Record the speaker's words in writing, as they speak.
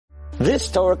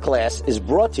This Torah class is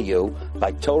brought to you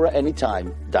by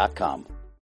TorahAnytime.com.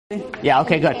 Yeah,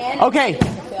 okay, good. Okay,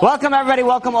 welcome everybody,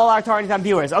 welcome all our Torah Anytime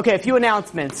viewers. Okay, a few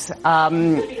announcements. By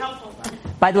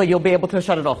the way, you'll be able to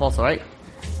shut it off also, right?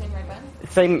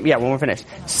 Same, yeah, when we're finished.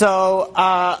 So,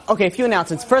 okay, a few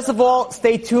announcements. First of all,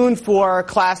 stay tuned for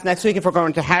class next week if we're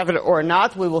going to have it or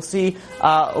not. We will see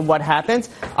what happens.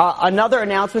 Another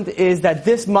announcement is that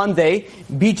this Monday,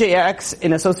 BJX,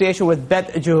 in association with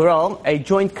Bet Jehuro, a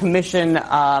joint commission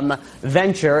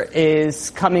venture, is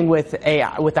coming with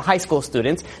the high school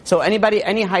students. So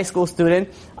any high school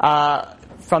student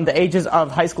from the ages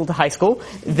of high school to high school,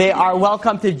 they are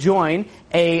welcome to join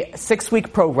a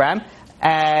 6-week program.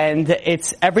 And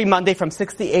it's every Monday from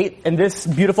 6 to 8 in this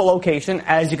beautiful location.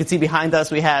 As you can see behind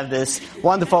us, we have this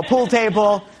wonderful pool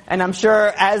table. And I'm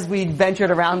sure as we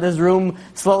ventured around this room,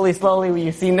 slowly,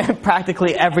 you've seen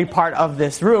practically every part of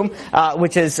this room,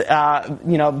 which is,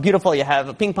 beautiful. You have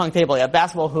a ping pong table, you have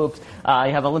basketball hoops,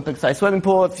 you have Olympic-sized swimming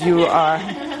pool if you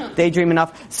daydream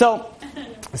enough. So,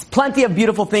 there's plenty of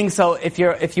beautiful things, so if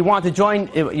you want to join,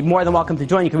 you're more than welcome to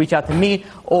join. You can reach out to me,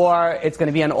 or it's going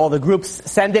to be on all the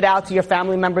groups. Send it out to your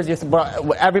family members,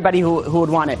 everybody who would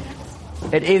want it.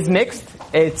 It is mixed.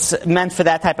 It's meant for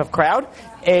that type of crowd.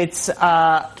 It's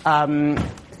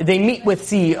they meet with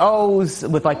CEOs,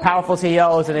 with like powerful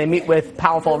CEOs, and they meet with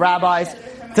powerful rabbis.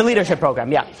 It's a leadership program,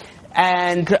 yeah.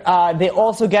 And they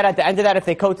also get, at the end of that, if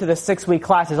they go to the 6-week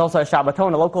class, there's also a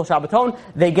Shabbaton, a local Shabbaton,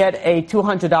 they get a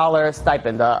 $200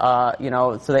 stipend.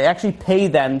 So they actually pay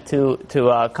them to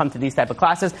come to these type of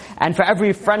classes. And for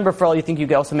every friend referral, you think you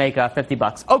can also make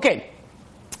 $50. Okay,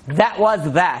 that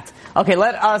was that. Okay,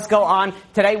 let us go on.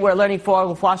 Today we're learning for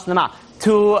Refuah Shlema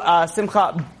to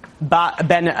Simcha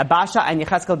ben Basha and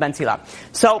Yechezkel ben Tzila.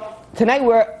 So tonight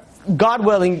we're, God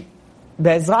willing,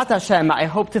 Be'ezrat Hashem, I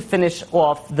hope to finish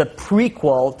off the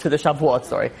prequel to the Shavuot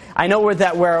story. I know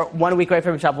we're 1 week away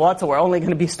from Shavuot, so we're only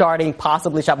going to be starting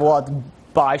possibly Shavuot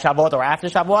by Shavuot or after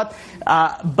Shavuot.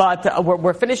 But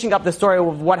we're finishing up the story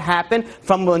of what happened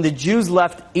from when the Jews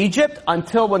left Egypt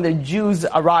until when the Jews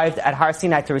arrived at Har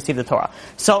Sinai to receive the Torah.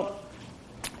 So,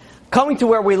 coming to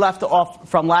where we left off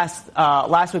from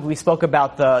last week, we spoke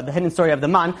about the hidden story of the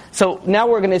man. So now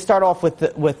we're going to start off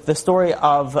with the story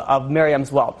of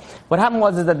Miriam's well. What happened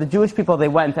was that the Jewish people, they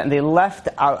went and they left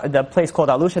the place called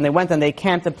Alush, and they went and they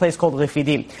camped at a place called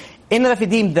Refidim. In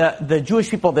Refidim, the Jewish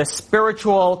people, their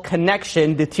spiritual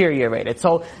connection deteriorated.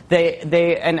 So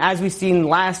and as we've seen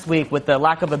last week with the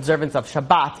lack of observance of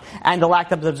Shabbat and the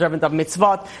lack of observance of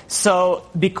mitzvot, so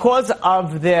because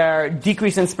of their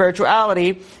decrease in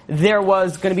spirituality, there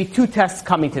was going to be 2 tests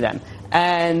coming to them.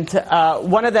 And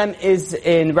one of them is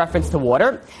in reference to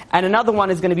water, and another one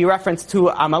is going to be reference to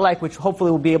Amalek, which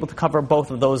hopefully we'll be able to cover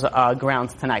both of those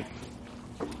grounds tonight.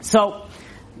 So,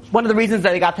 one of the reasons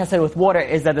that they got tested with water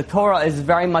is that the Torah is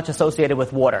very much associated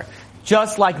with water.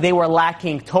 Just like they were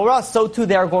lacking Torah, so too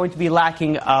they are going to be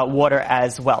lacking water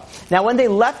as well. Now, when they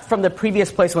left from the previous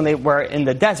place when they were in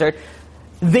the desert,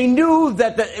 they knew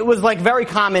that it was like very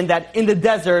common that in the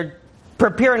desert,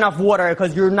 prepare enough water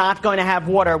because you're not going to have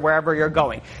water wherever you're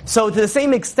going. So to the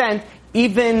same extent,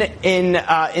 even in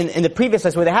the previous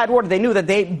place where they had water, they knew that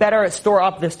they better store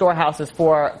up the storehouses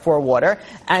for water,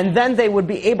 and then they would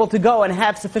be able to go and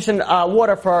have sufficient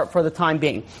water for the time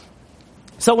being.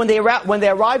 So when they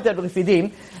arrived at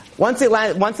Refidim, once they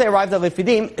arrived at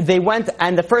Refidim, they went,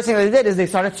 and the first thing they did is they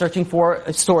started searching for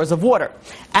stores of water.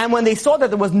 And when they saw that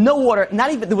there was no water,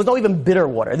 there was no even bitter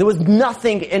water, there was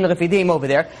nothing in Refidim over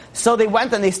there, so they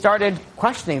went and they started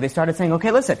questioning. They started saying,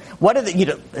 okay, listen, what is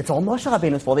it? It's all Moshe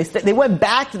Rabbeinu's fault. They went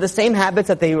back to the same habits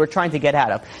that they were trying to get out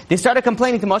of. They started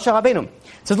complaining to Moshe Rabbeinu.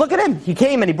 Says, look at him. He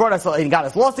came and he brought us, he got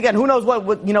us lost again. Who knows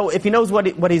if he knows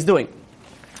what he's doing.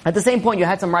 At the same point, you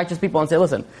had some righteous people and say,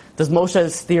 listen, does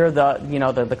Moshe steer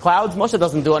the clouds? Moshe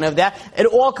doesn't do any of that. It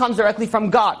all comes directly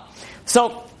from God.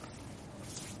 So,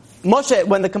 Moshe,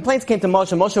 when the complaints came to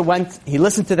Moshe, Moshe went, he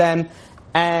listened to them,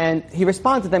 and he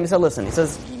responded to them. He said, listen, he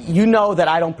says, you know that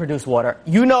I don't produce water.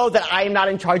 You know that I am not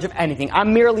in charge of anything.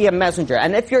 I'm merely a messenger.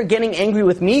 And if you're getting angry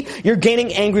with me, you're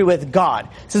getting angry with God.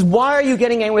 He says, why are you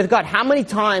getting angry with God? How many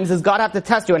times does God have to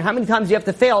test you? And how many times do you have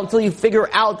to fail until you figure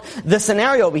out the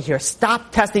scenario over here?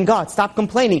 Stop testing God. Stop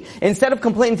complaining. Instead of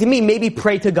complaining to me, maybe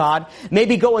pray to God.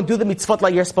 Maybe go and do the mitzvot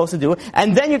like you're supposed to do.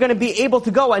 And then you're going to be able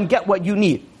to go and get what you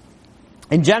need.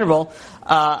 In general,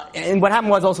 and what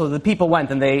happened was also the people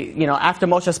went and they, after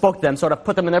Moshe spoke to them, sort of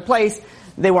put them in their place,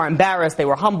 they were embarrassed, they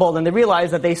were humbled, and they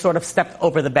realized that they sort of stepped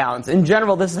over the bounds. In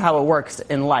general, this is how it works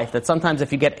in life, that sometimes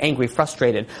if you get angry,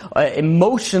 frustrated,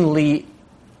 emotionally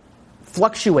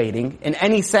fluctuating in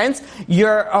any sense,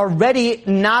 you're already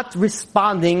not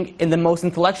responding in the most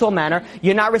intellectual manner,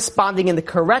 you're not responding in the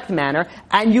correct manner,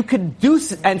 and you could do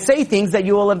and say things that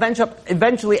you will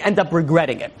eventually end up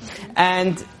regretting it.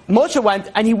 And Moshe went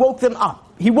and he woke them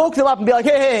up. He woke them up and be like,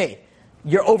 hey,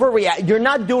 you're overreacting, you're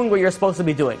not doing what you're supposed to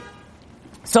be doing.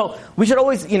 So we should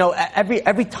always,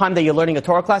 every time that you're learning a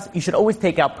Torah class, you should always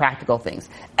take out practical things.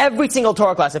 Every single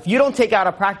Torah class, if you don't take out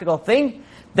a practical thing,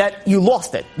 that you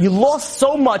lost it. You lost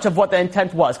so much of what the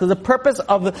intent was. Because the purpose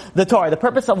of the Torah, the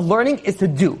purpose of learning is to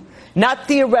do. Not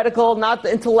theoretical, not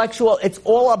intellectual. It's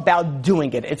all about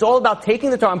doing it. It's all about taking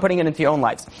the Torah and putting it into your own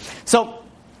lives. So,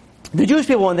 the Jewish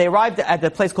people, when they arrived at the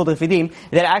place called the Refidim,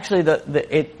 that actually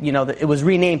it was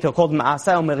renamed to called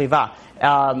Ma'aseh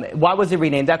U'Merivah. Why was it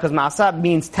renamed that? Because Ma'aseh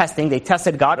means testing. They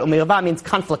tested God. U'Merivah means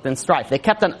conflict and strife. They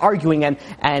kept on arguing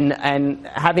and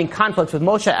having conflicts with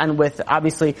Moshe and with,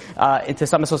 obviously, into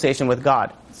some association with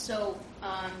God. So,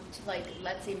 to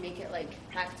let's say make it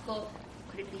practical,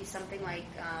 could it be something like,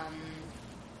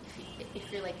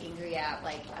 if you're angry at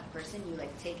a person, you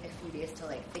take a few days to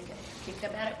think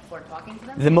about it before talking to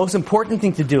them? The most important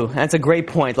thing to do, and that's a great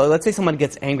point. Let's say someone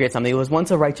gets angry at something. It was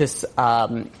once a righteous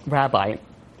rabbi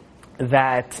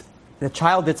that the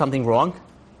child did something wrong.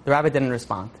 The rabbi didn't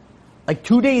respond.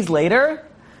 2 days later,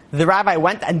 the rabbi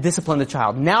went and disciplined the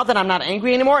child. Now that I'm not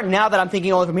angry anymore, now that I'm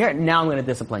thinking only from here, now I'm going to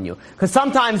discipline you. Because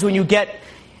sometimes when you get,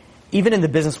 even in the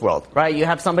business world, right? You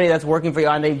have somebody that's working for you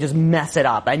and they just mess it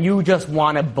up and you just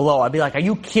want to blow. I'd be like, are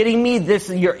you kidding me?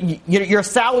 Your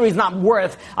salary is not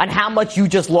worth on how much you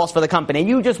just lost for the company.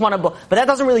 You just want to blow. But that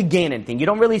doesn't really gain anything. You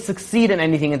don't really succeed in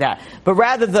anything in that. But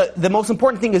rather the most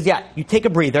important thing is, you take a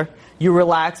breather, you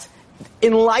relax.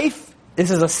 In life, this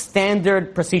is a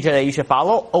standard procedure that you should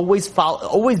follow. Always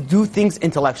do things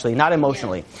intellectually, not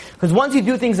emotionally. Because once you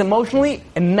do things emotionally,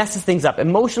 it messes things up.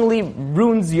 Emotionally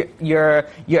ruins your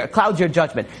clouds your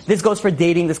judgment. This goes for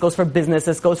dating, this goes for business,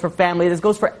 this goes for family, this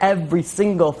goes for every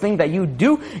single thing that you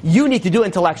do. You need to do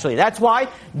intellectually. That's why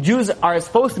Jews are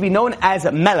supposed to be known as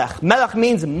melech. Melech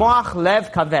means moach,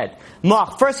 lev, kaved.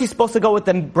 Moach, first you're supposed to go with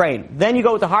the brain, then you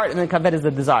go with the heart, and then kaved is the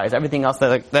desires, everything else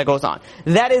that goes on.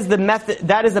 That is the method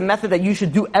that you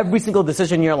should do every single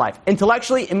decision in your life.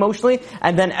 Intellectually, emotionally,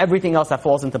 and then everything else that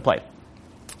falls into play.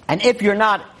 And if you're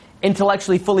not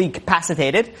intellectually fully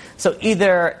capacitated, so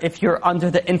either if you're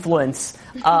under the influence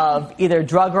of either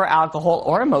drug or alcohol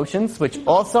or emotions, which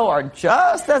also are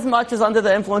just as much as under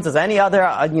the influence as any other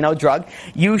drug,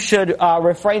 you should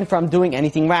refrain from doing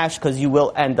anything rash because you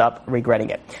will end up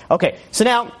regretting it. Okay, so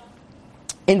now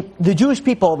in the Jewish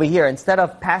people over here, instead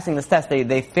of passing this test,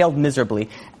 they failed miserably,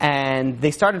 and they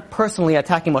started personally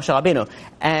attacking Moshe Rabbeinu.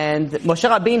 And Moshe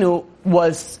Rabbeinu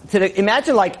was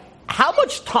imagine how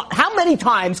many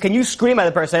times can you scream at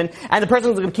a person and the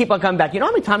person's going to keep on coming back? You know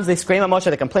how many times they scream at Moshe,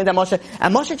 they complained at Moshe,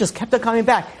 and Moshe just kept on coming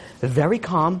back. Very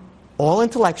calm, all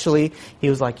intellectually. He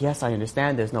was like, yes, I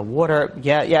understand, there's no water,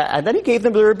 yeah. And then he gave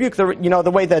them the rebuke,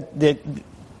 the way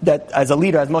that as a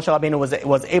leader, as Moshe Rabbeinu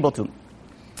was able to.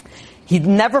 He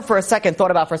never for a second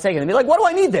thought about forsaking them. He'd be like, what do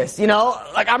I need this?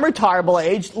 I'm retirable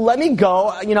age. Let me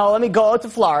go to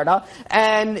Florida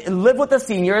and live with the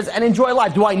seniors and enjoy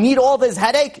life. Do I need all this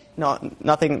headache? No,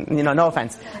 nothing, no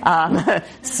offense.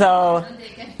 So,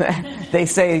 they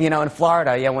say, in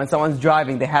Florida, when someone's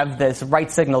driving, they have this right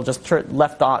signal just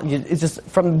left on. It's just,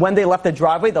 from when they left the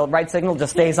driveway, the right signal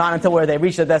just stays on until where they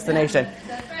reach the destination.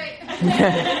 That's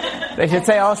right. They should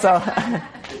say also,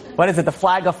 what is it? The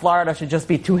flag of Florida should just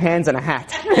be 2 hands and a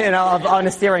hat, on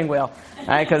a steering wheel,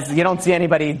 right? Because you don't see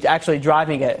anybody actually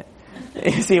driving it.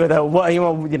 You see, with a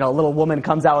little woman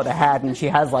comes out with a hat and she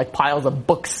has piles of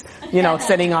books,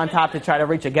 sitting on top to try to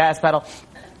reach a gas pedal.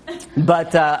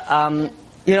 But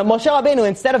Moshe Rabbeinu,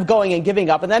 instead of going and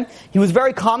giving up, and then he was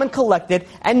very calm and collected,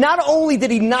 and not only did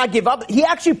he not give up, he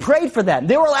actually prayed for them.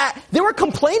 They were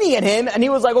complaining at him, and he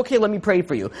was like, okay, let me pray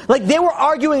for you. They were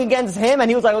arguing against him,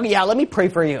 and he was like, okay, yeah, let me pray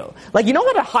for you. You know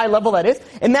what a high level that is?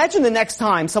 Imagine the next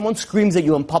time someone screams at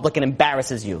you in public and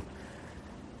embarrasses you.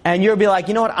 And you'll be like,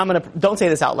 you know what, don't say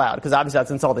this out loud, because obviously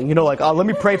that's insulting. Oh, let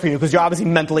me pray for you, because you're obviously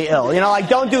mentally ill.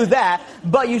 Don't do that.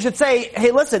 But you should say, hey,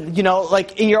 listen,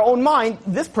 in your own mind,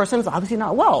 this person is obviously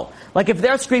not well. If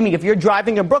they're screaming, if you're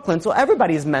driving in Brooklyn, so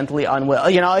everybody is mentally unwell.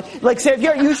 So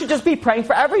you should just be praying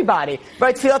for everybody.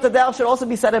 Right? Tfilat Adel should also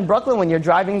be said in Brooklyn when you're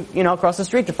driving, across the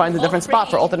street to find a different spot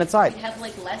for alternate side. You have,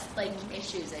 less,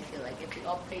 issues, I feel if you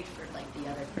all prayed for, the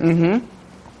other person. Mm-hmm.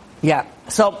 Yeah.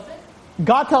 So,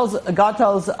 God tells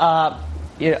Moshe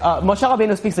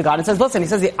Rabbeinu speaks to God and says, listen, he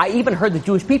says, I even heard the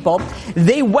Jewish people,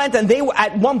 they went and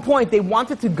at one point they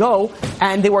wanted to go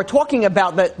and they were talking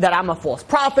about that I'm a false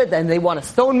prophet and they want to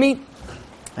stone me.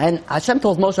 And Hashem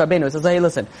tells Moshe Rabbeinu, he says, hey,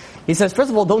 listen. He says, first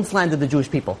of all, don't slander the Jewish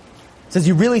people. He says,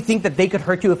 you really think that they could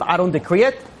hurt you if I don't decree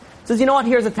it? He says, you know what,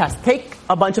 here's a test. Take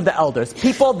a bunch of the elders,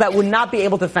 people that would not be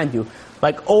able to defend you,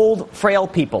 like old, frail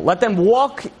people. Let them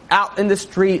walk out in the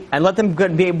street and let them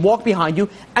walk behind you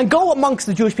and go amongst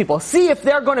the Jewish people. See if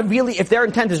they're going to really, if their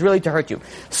intent is really to hurt you.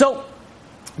 So,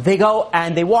 they go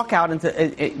and they walk out into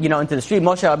the street.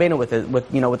 Moshe Rabbeinu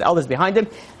with the elders behind him,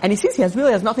 and he sees he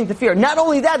really has nothing to fear. Not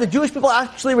only that, the Jewish people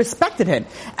actually respected him,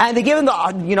 and they gave him the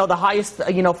highest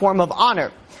form of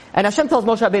honor. And Hashem tells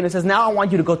Moshe Rabbeinu, says, now I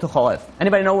want you to go to Cholev.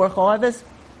 Anybody know where Cholev is?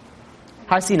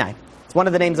 Har Sinai. It's one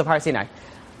of the names of Har Sinai.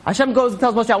 Hashem goes and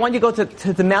tells Moshe, I want you to go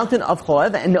to the mountain of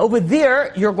Cholev, and over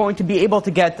there you're going to be able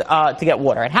to get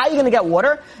water. And how are you going to get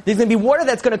water? There's going to be water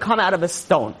that's going to come out of a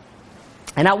stone.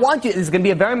 And I want you, this is going to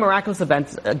be a very miraculous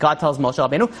event, God tells Moshe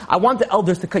Rabbeinu, I want the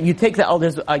elders you take the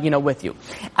elders, with you.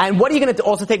 And what are you going to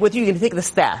also take with you? You're going to take the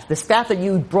staff that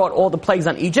you brought all the plagues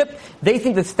on Egypt. They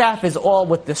think the staff is all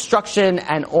with destruction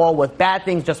and all with bad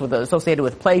things, just associated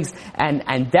with plagues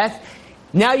and death.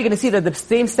 Now you're going to see that the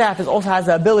same staff also has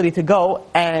the ability to go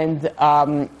and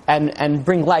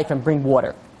bring life and bring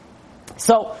water.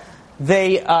 So,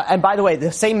 and by the way,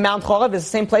 the same Mount Chorev is the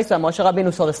same place that Moshe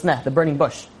Rabbeinu saw the sneh, the burning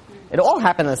bush. It all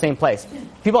happened in the same place.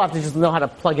 People have to just know how to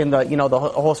plug in the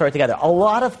whole story together. A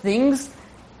lot of things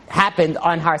happened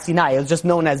on Har Sinai. It was just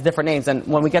known as different names, and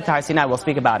when we get to Har Sinai, we'll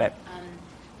speak about it.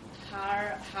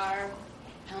 Har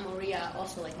Moriah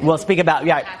also we'll speak about,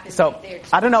 so,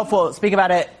 I don't know if we'll speak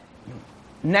about it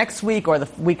next week or the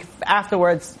week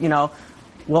afterwards,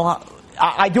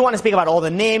 I do want to speak about all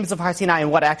the names of Har Sinai and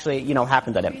what actually,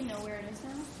 happened to him. Do you know where it is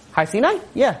now? Har Sinai?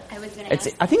 Yeah. I was going to ask.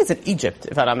 I think it's in Egypt,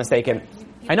 if I'm not mistaken.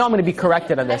 I know I'm going to be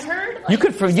corrected on this. I heard, you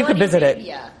could visit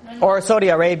Arabia. It. Or Saudi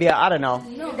Arabia, I don't know.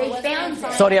 No, they found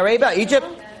Saudi Arabia, Egypt?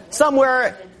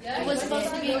 Somewhere. It was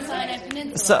supposed to be in Sinai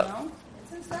Peninsula,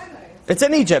 no? It's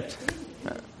in Egypt.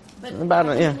 But people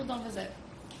don't visit.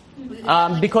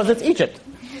 Because it's Egypt.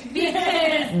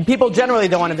 People generally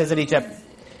don't want to visit Egypt.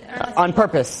 On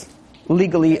purpose.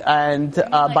 Legally and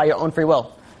by your own free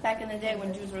will. Back in the day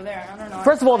when Jews were there, I don't know.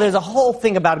 First of all, there's a whole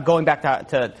thing about going back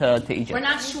to Egypt. We're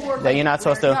not sure. That you're not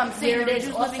supposed to. No, I'm saying there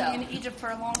is living in Egypt for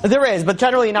a long time. There is, but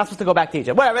generally you're not supposed to go back to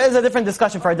Egypt. Whatever, it's a different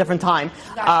discussion for a different time.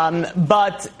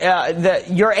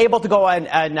 You're able to go on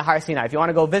Har Sinai. If you want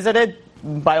to go visit it,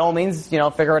 by all means,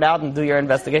 figure it out and do your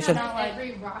investigation. Not like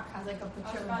every rock has like a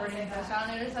picture of a burning bush on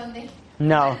it or something.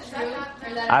 No.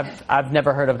 I've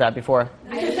never heard of that before.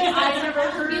 I've never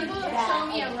heard. People show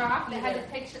me a rock that has a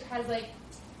picture, has like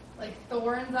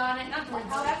thorns on it. Not thorns,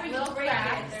 however you break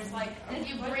it, there's like, if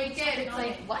you break it, it's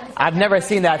like what? I've never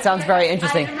seen that. It sounds very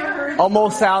interesting.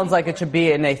 Almost sounds like it should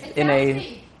be in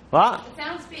a what? It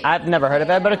sounds fake. I've never heard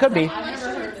of it, but it could be. I've never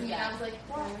heard of it. I was like,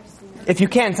 If you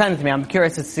can, send it to me. I'm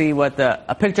curious to see what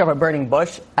a picture of a burning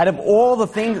bush. Out of all the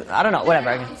things, I don't know,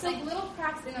 whatever. It's like little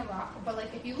cracks in a rock, but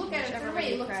like if you look at it a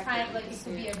way, it looks kind of like it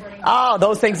could be a burning bush. Oh,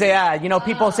 those things, yeah.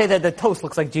 People say that the toast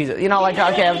looks like Jesus.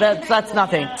 Okay, that's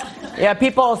nothing. Yeah,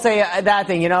 people say that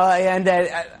thing, and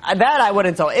that I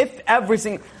wouldn't. So if every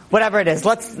single, whatever it is,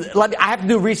 I have to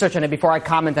do research on it before I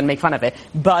comment and make fun of it.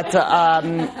 But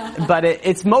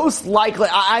it's most likely,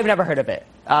 I've never heard of it.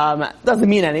 Doesn't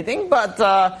mean anything, but,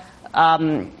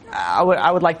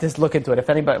 I would like to look into it. If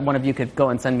one of you could go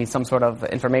and send me some sort of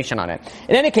information on it.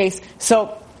 In any case,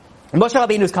 so, Moshe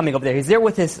Rabbeinu is coming over there. He's there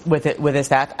with his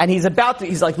staff, and he's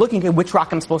like looking at which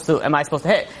rock am I supposed to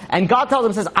hit. And God tells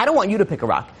him, says, I don't want you to pick a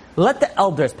rock. Let the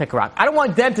elders pick a rock. I don't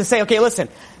want them to say, okay, listen,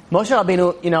 Moshe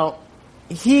Rabbeinu,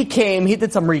 he came, he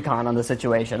did some recon on the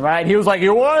situation, right? He was like,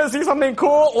 you want to see something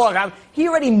cool? Look, he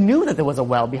already knew that there was a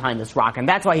well behind this rock, and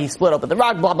that's why he split open the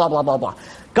rock, blah, blah, blah, blah, blah.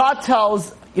 God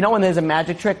tells, when there's a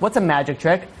magic trick, what's a magic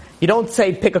trick? You don't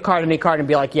say pick a card, any card, and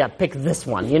be like, yeah, pick this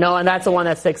one, and that's the one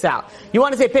that sticks out. You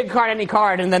want to say pick a card, any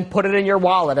card, and then put it in your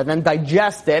wallet, and then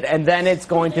digest it, and then it's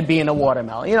going to be in a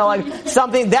watermelon. Like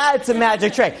something, that's a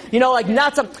magic trick.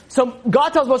 So God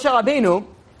tells Moshe Rabbeinu,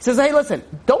 says, hey, listen,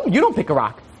 you don't pick a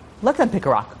rock. Let them pick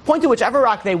a rock. Point to whichever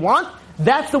rock they want.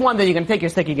 That's the one that you're going to take your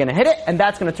stick, you're going to hit it, and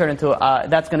that's going to turn into,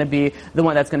 that's going to be the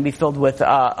one that's going to be filled with,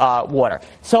 water.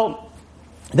 So,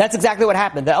 that's exactly what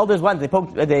happened. The elders went,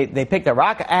 they picked a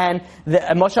rock, and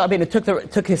Moshe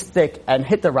Rabbeinu took his stick and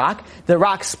hit the rock. The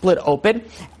rock split open,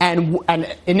 and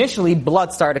initially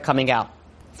blood started coming out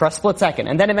for a split second.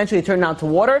 And then eventually it turned out to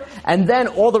water, and then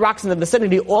all the rocks in the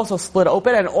vicinity also split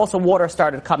open, and also water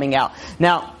started coming out.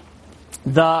 Now,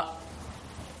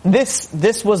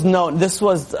 this was known.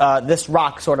 This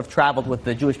rock sort of traveled with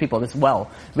the Jewish people. This well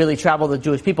really traveled with the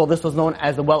Jewish people. This was known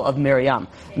as the well of Miriam.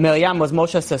 Miriam was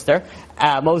Moshe's sister,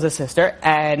 Moses' sister,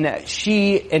 and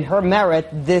she, in her merit,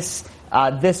 this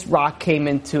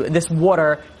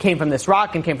water came from this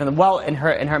rock and came from the well in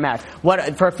her merit.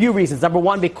 For a few reasons. Number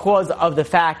one, because of the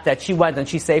fact that she went and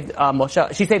she saved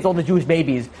Moshe. She saved all the Jewish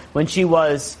babies when she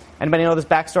was. Anybody know this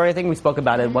backstory? I think we spoke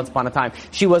about it once upon a time.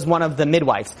 She was one of the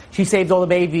midwives. She saved all the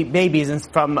babies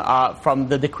from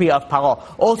the decree of Paro.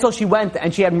 Also, she went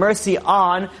and she had mercy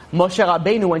on Moshe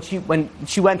Rabbeinu when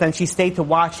she went and she stayed to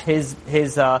watch his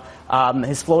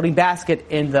floating basket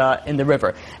in the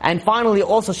river. And finally,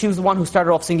 also, she was the one who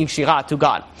started off singing Shirah to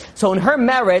God. So in her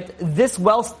merit, this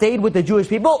well stayed with the Jewish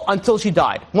people until she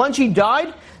died. Once she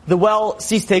died, the well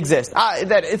ceased to exist.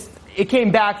 It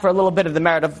came back for a little bit of the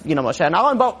merit of Moshe and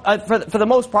Aaron, but for the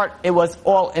most part, it was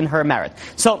all in her merit.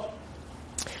 So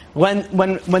when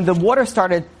the water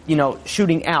started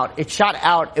shooting out, it shot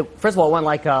out. First of all, it went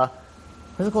like what's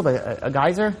it called, a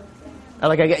geyser?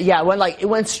 It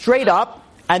went straight up,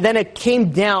 and then it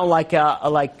came down like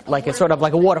a sort of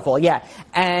like a waterfall. Yeah,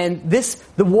 and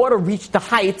the water reached the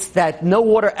heights that no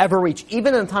water ever reached,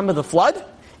 even in the time of the flood.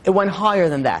 It went higher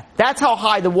than that. That's how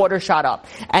high the water shot up.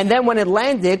 And then when it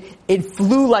landed, it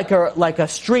flew like a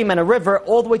stream and a river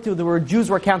all the way to where Jews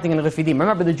were camping in Refidim.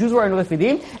 Remember, the Jews were in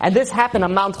Refidim, and this happened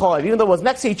on Mount Cholav, even though it was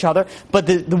next to each other, but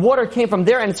the water came from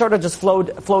there and it sort of just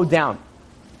flowed down.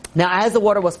 Now, as the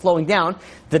water was flowing down,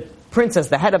 the princess,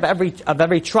 the head of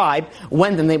every tribe,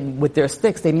 went and with their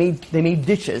sticks, they made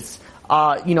ditches.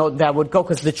 That would go,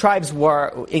 because the tribes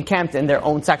were encamped in their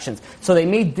own sections. So they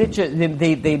made ditches,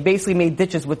 they basically made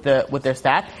ditches with their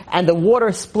staff, and the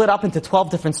water split up into 12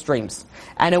 different streams.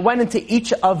 And it went into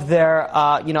each of their,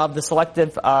 of the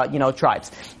selective,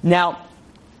 tribes. Now,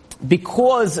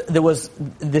 because there was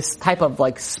this type of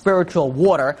spiritual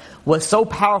water was so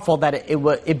powerful that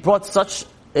it brought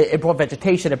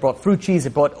vegetation, it brought fruit trees,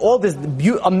 it brought all this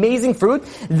amazing fruit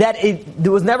that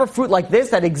there was never fruit like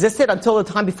this that existed until the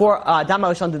time before Adam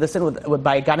HaRishon did the sin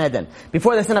by Gan Eden,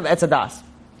 before the sin of Etz Hadas.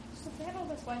 So they had all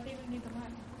this, why they didn't need the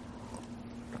man?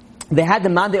 They had the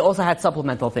man, they also had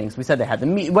supplemental things. We said they had the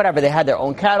meat, whatever, they had their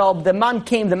own cattle. The man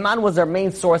was their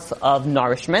main source of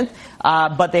nourishment,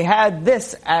 but they had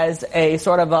this as a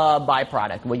sort of a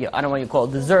byproduct, I don't know what you call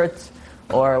it, dessert,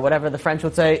 or whatever the French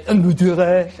would say, and they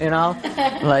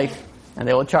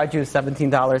will charge you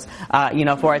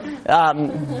 $17, for it.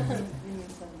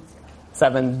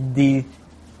 70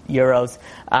 euros,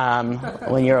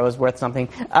 when euro is worth something.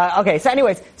 Okay, so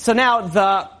anyways, so now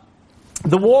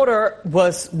the water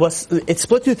it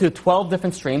split through 12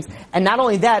 different streams, and not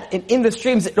only that, in the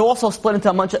streams, it also split into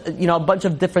a bunch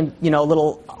of different,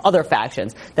 little other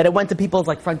factions, that it went to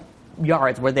people's front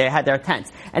yards where they had their tents.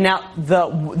 And now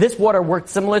this water worked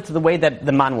similar to the way that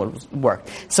the man worked.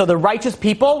 So the righteous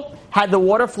people had the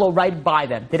water flow right by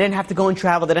them. They didn't have to go and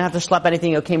travel. They didn't have to schlep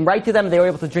anything. It came right to them, and they were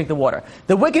able to drink the water.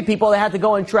 The wicked people, they had to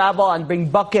go and travel and bring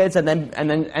buckets and then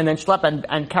schlep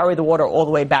and carry the water all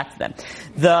the way back to them.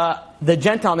 The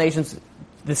Gentile nations,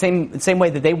 the same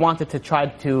way that they wanted to try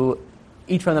to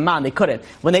eat from the man, they couldn't.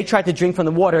 When they tried to drink from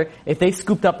the water, if they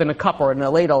scooped up in a cup or in a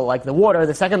ladle the water,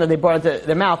 the second that they brought it to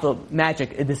their mouth,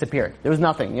 it disappeared. There was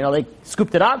nothing. They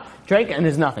scooped it up, drank, and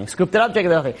there's nothing. Scooped it up, drank,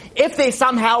 and there's nothing. If they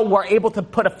somehow were able to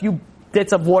put a few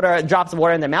drops of water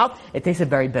in their mouth, it tasted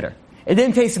very bitter. It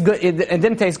didn't taste good. It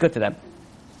didn't taste good to them.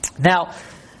 Now,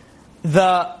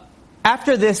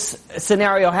 after this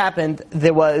scenario happened,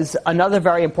 there was another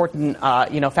very important,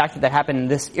 factor that happened in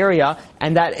this area,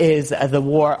 and that is the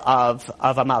war of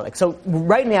Amalek. So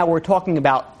right now we're talking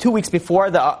about 2 weeks before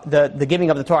the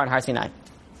giving of the Torah on Har Sinai.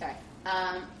 Sorry,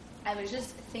 I was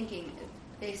just thinking.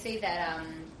 They say that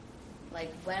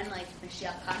when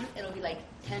Mashiach comes, it'll be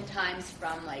 10 times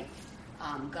from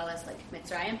Galus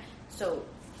Mitzrayim. So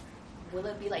will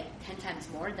it be 10 times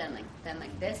more than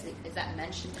this? Is that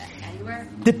mentioned anywhere?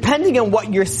 Depending on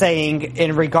what you're saying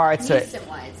in regards to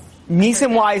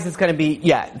Nisim-wise, it's going to be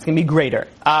greater.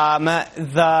 But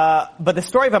the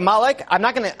story of Amalek, I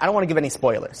don't want to give any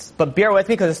spoilers, but bear with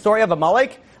me, because the story of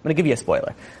Amalek, I'm going to give you a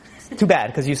spoiler. Too bad,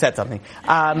 because you said something.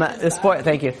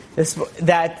 Thank you.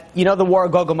 The war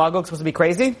of Gog and Magog was supposed to be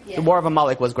crazy? Yeah. The war of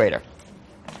Amalek was greater.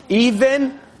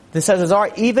 Even, this says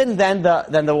Azar, even than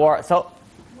the war, so,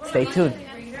 stay tuned.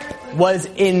 Was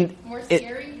in more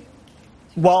scary?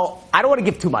 Well, I don't want to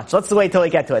give too much. Let's wait till we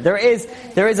get to it. There is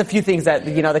a few things that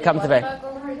that come to me.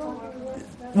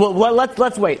 Well,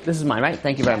 let's wait. This is mine, right?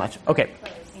 Thank you very much. Okay.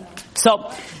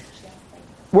 So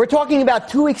we're talking about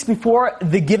 2 weeks before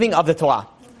the giving of the Torah.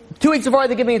 2 weeks before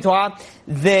the giving of Torah,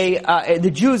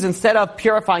 the Jews, instead of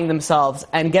purifying themselves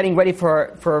and getting ready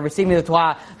for receiving the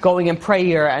Torah, going in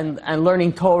prayer and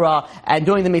learning Torah and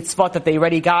doing the mitzvot that they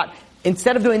already got,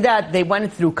 instead of doing that, they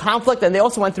went through conflict and they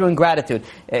also went through ingratitude.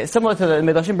 Similar to the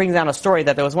Midrashim brings down a story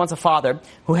that there was once a father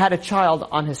who had a child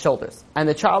on his shoulders. And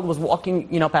the child was walking,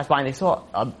 past by and they saw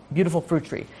a beautiful fruit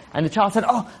tree. And the child said,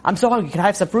 "Oh, I'm so hungry, can I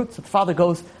have some fruit?" So the father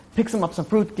goes, picks him up some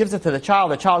fruit, gives it to the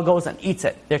child goes and eats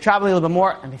it. They're traveling a little bit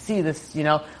more and they see this,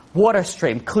 water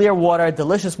stream, clear water,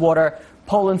 delicious water,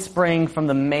 Poland Spring from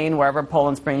the Maine, wherever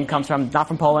Poland Spring comes from, not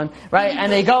from Poland, right?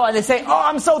 And they go and they say, "Oh,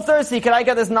 I'm so thirsty, can I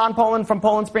get this non-Poland from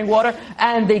Poland Spring water?"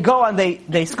 And they go and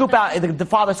they scoop out, the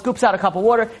father scoops out a cup of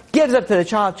water, gives it to the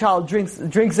child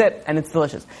drinks it, and it's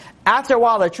delicious. After a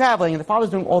while they're traveling, and the father's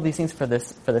doing all these things for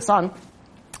the son,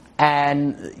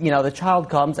 and, the child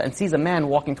comes and sees a man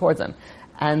walking towards him.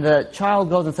 And the child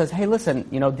goes and says, "Hey, listen,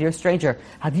 dear stranger,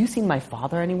 have you seen my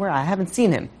father anywhere? I haven't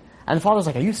seen him." And the father's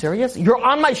like, "Are you serious? You're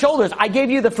on my shoulders. I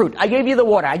gave you the fruit. I gave you the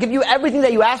water. I gave you everything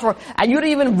that you asked for, and you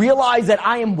didn't even realize that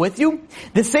I am with you?"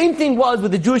 The same thing was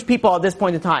with the Jewish people at this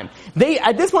point in time.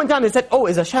 At this point in time, they said, "Oh,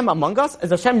 is Hashem among us?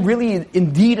 Is Hashem really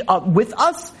indeed with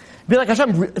us?" Be like,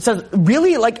 Hashem says,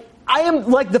 "Really? Like, I am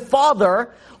like the father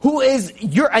who is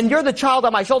you're the child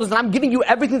on my shoulders, and I'm giving you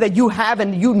everything that you have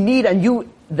and you need, and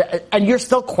you're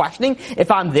still questioning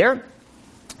if I'm there?"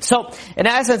 So, in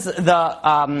essence,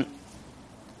 the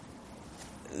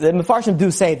Mefarshim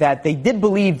do say that they did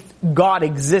believe God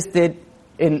existed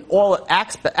in all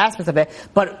aspects of it,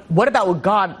 but what about with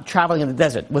God traveling in the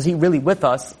desert? Was He really with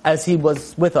us as He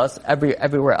was with us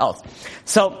everywhere else?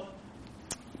 So,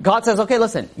 God says, "Okay,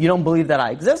 listen, you don't believe that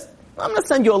I exist? I'm going to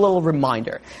send you a little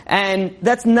reminder." And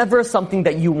that's never something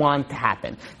that you want to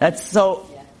happen. God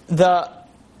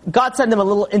sent them a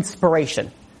little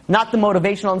inspiration. Not the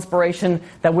motivational inspiration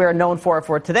that we're known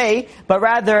for today, but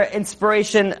rather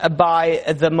inspiration by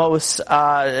the most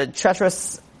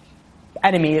treacherous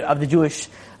enemy of the Jewish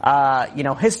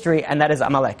history, and that is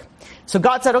Amalek. So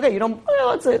God said, "Okay,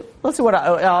 let's see what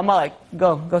Amalek,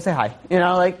 go say hi.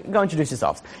 Go introduce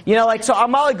yourselves." So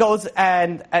Amalek goes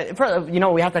and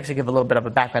we have to actually give a little bit of a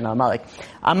background on Amalek.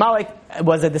 Amalek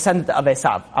was a descendant of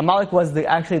Esav. Amalek was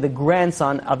actually the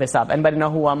grandson of Esav. Anybody know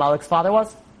who Amalek's father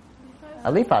was?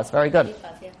 Eliphaz. Very good.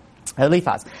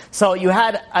 Eliphaz. So you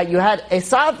had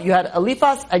Esav, you had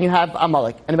Eliphaz, and you have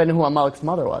Amalek. Anybody know who Amalek's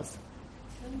mother was?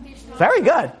 Very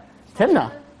good.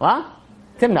 Timnah. What?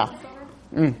 Timnah.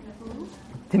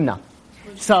 Timnah.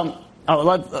 So,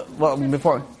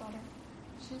 before.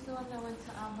 She's the one that went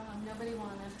to Abraham. Nobody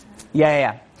wanted her.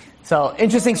 Yeah. So,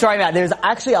 interesting story about it. There's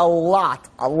actually a lot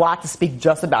to speak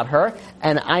just about her,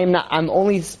 and I'm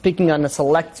only speaking on a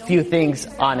select few things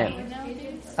on it.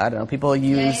 I don't know. People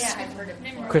use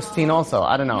Christine also.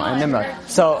 I don't know. And Nimrod.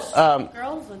 So,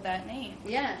 girls with that name.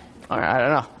 Yeah. All right, I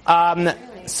don't know.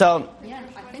 Yeah,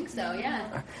 I think so.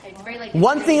 Yeah. It's very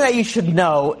one thing that you should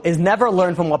know is never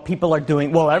learn from what people are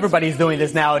doing. Well, everybody's doing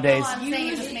this nowadays.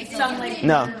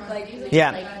 No.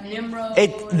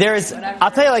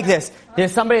 I'll tell you like this.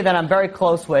 There's somebody that I'm very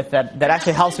close with that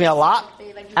actually helps me a lot.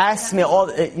 Asks me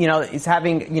he's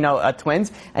having,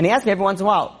 twins, and he asks me every once in a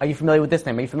while, "Are you familiar with this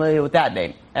name? Are you familiar with that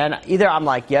name?" And either I'm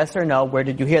like, yes or no, where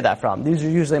did you hear that from? These are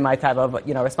usually my type of,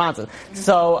 responses.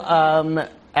 So,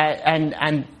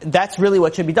 and that's really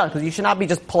what should be done, because you should not be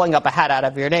just pulling up a hat out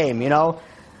of your name,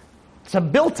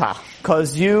 Tabilta,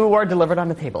 because you were delivered on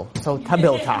the table. So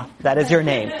Tabilta, that is your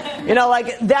name.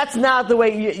 That's not the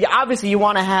way, obviously you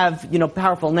want to have,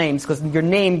 powerful names, because your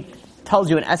name tells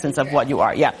you in essence of what you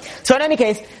are. Yeah. So in any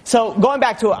case, going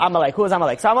back to Amalek. Who was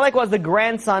Amalek? So Amalek was the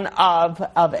grandson of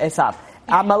Esav.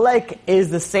 Amalek is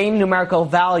the same numerical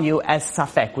value as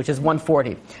Safek, which is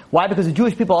 140. Why? Because the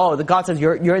Jewish people, the God says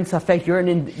you're in Safek,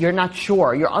 you're not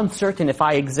sure, you're uncertain if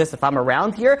I exist, if I'm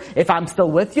around here, if I'm still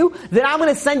with you, then I'm going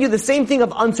to send you the same thing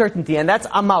of uncertainty, and that's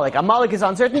Amalek. Amalek is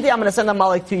uncertainty, I'm going to send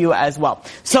Amalek to you as well.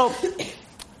 So,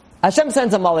 Hashem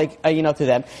sends Amalek, to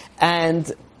them, and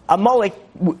Amalek,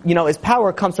 his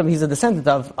power comes from, he's a descendant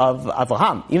of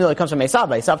Abraham. Even though it comes from Esav,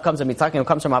 Esav comes from Yitzchak, and it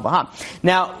comes from Abraham.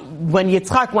 Now, when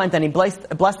Yitzchak went and he blessed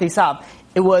Esav,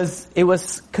 it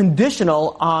was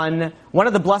conditional on, one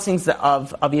of the blessings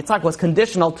of Yitzchak was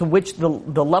conditional to which the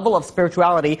level of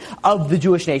spirituality of the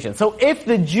Jewish nation. So if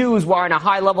the Jews were on a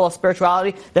high level of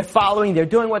spirituality, they're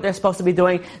doing what they're supposed to be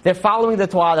doing, they're following the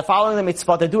Torah, they're following the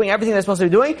mitzvot, they're doing everything they're supposed to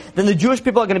be doing, then the Jewish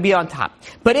people are going to be on top.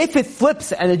 But if it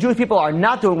flips and the Jewish people are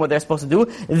not doing what they're supposed to do,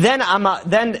 then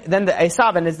the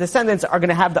Esav and his descendants are going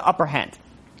to have the upper hand.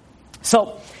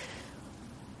 So,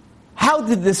 how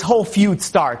did this whole feud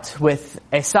start with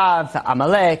Esav,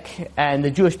 Amalek, and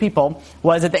the Jewish people?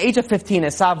 Was at the age of 15,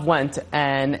 Esav went,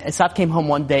 and Esav came home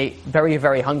one day very,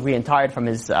 very hungry and tired from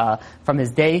his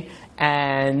day,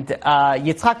 and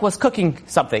Yitzchak was cooking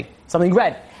something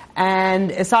red.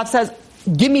 And Esav says,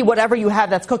 give me whatever you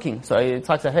have that's cooking. So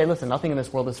Yitzchak said, hey, listen, nothing in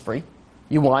this world is free.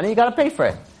 You want it, you gotta pay for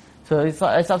it. So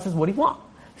Esav says, what do you want?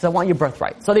 He said, I want your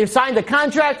birthright. So they signed a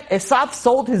contract. Esav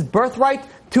sold his birthright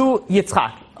to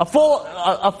Yitzchak. A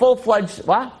full-fledged,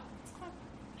 what?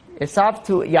 Esav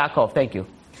to Yaakov, thank you.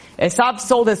 Esav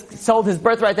sold his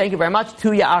birthright, thank you very much, to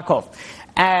Yaakov.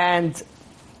 And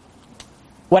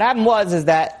what happened is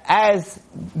that as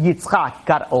Yitzchak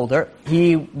got older,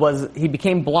 he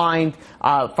became blind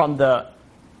from the,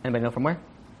 anybody know from where?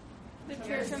 The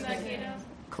church from that ghetto.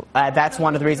 That's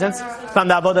one of the reasons. From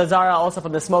the Avodah Zarah, also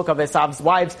from the smoke of Esav's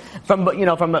wives,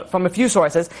 from a few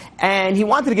sources. And he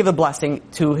wanted to give a blessing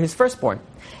to his firstborn.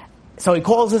 So he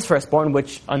calls his firstborn,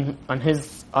 which on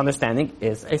his understanding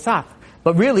is Esav.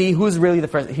 But really, who's really the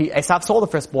first? Esav sold the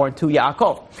firstborn to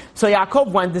Yaakov. So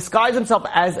Yaakov went, disguised himself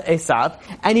as Esav,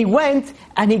 and he went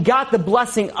and he got the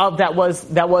blessing of that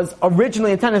was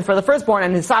originally intended for the firstborn,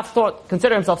 and Esav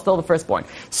considered himself still the firstborn.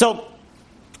 So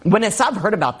when Esav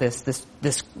heard about this, the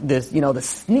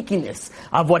sneakiness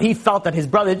of what he felt that his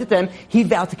brother did to him, he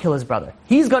vowed to kill his brother.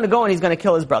 He's going to go and he's going to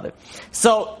kill his brother.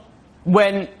 So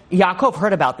when Yaakov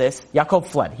heard about this, Yaakov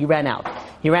fled. He ran out.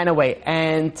 He ran away.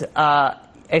 And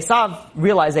Esav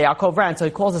realized that Yaakov ran, so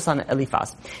he calls his son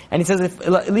Eliphaz. And he says,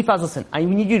 Eliphaz, listen, I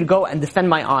need you to go and defend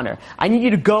my honor. I need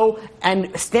you to go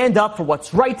and stand up for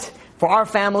what's right for our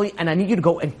family, and I need you to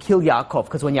go and kill Yaakov.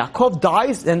 Because when Yaakov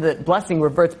dies, then the blessing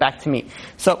reverts back to me.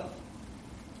 So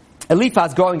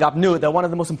Eliphaz, growing up, knew that one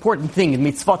of the most important things in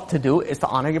mitzvot to do is to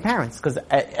honor your parents. Because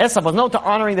Esav was known to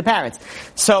honoring the parents.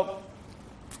 So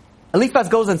Eliphaz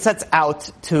goes and sets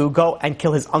out to go and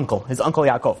kill his uncle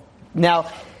Yaakov.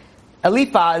 Now,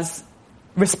 Eliphaz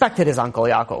respected his uncle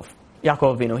Yaakov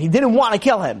Avinu. He didn't want to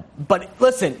kill him. But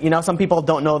listen, some people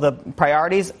don't know the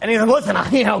priorities. And he said,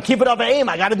 listen, keep it up aim.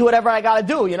 I gotta do whatever I gotta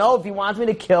do. If he wants me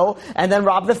to kill and then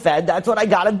rob the Fed, that's what I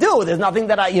gotta do. There's nothing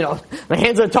that my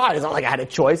hands are tied. It's not like I had a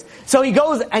choice. So he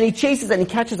goes and he chases and he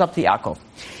catches up to Yaakov.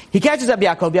 He catches up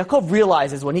Yaakov. Yaakov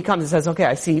realizes when he comes and says, okay,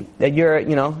 I see that you're,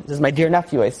 this is my dear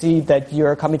nephew. I see that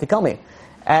you're coming to kill me.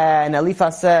 And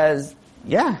Eliphaz says,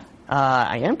 yeah,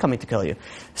 I am coming to kill you.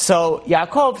 So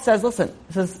Yaakov says, listen,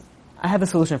 I have a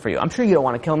solution for you. I'm sure you don't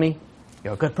want to kill me.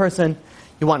 You're a good person.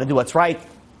 You want to do what's right.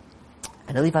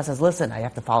 And Eliphaz says, listen, I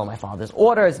have to follow my father's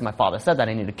orders. My father said that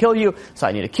I need to kill you, so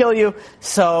I need to kill you.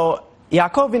 So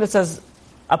Yaakov Avinu says,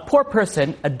 a poor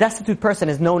person, a destitute person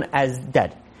is known as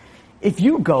dead. If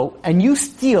you go and you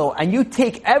steal and you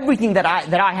take everything that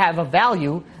I have of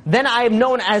value, then I am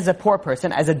known as a poor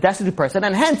person, as a destitute person,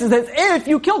 and hence it says, if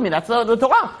you killed me, that's the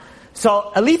Torah.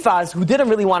 So Eliphaz, who didn't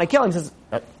really want to kill him, says,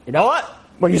 you know what?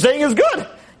 What you're saying is good.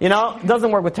 It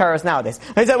doesn't work with terrorists nowadays.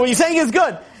 He said, what you're saying is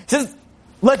good. He says,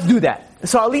 let's do that.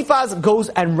 So Eliphaz goes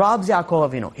and robs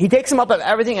Yaakov Avinu. He takes him up of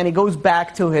everything and he goes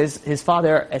back to his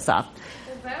father Esav.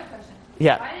 I have a question.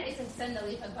 Yeah. Why did Esav send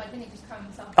Eliphaz? Why didn't he just come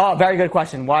himself? Oh, very good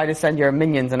question. Why to send your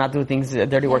minions and not do things,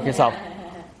 dirty work yourself?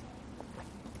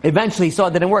 Eventually he saw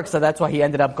it didn't work, so that's why he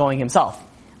ended up going himself.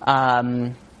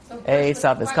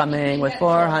 Esav is coming with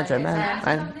 400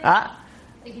 men. Why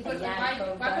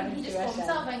couldn't he just go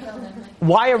himself and kill him?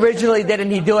 Why originally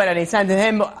didn't he do it and he sent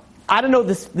him? I don't know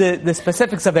the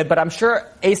specifics of it, but I'm sure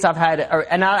Esav had,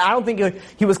 and I don't think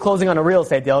he was closing on a real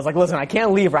estate deal. It's like, listen, I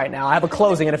can't leave right now. I have a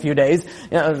closing in a few days.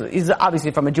 He's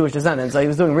obviously from a Jewish descendant, so he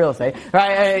was doing real estate,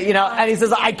 right? And he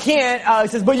says, I can't. He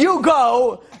says, but you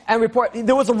go and report.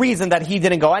 There was a reason that he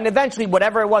didn't go, and eventually,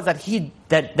 whatever it was that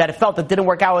it felt that didn't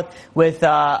work out with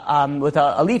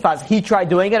Eliphaz, he tried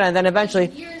doing it, and then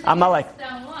eventually, Amalek.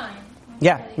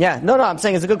 Yeah. No, I'm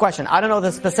saying it's a good question. I don't know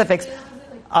the specifics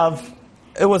of.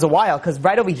 It was a while, because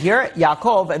right over here,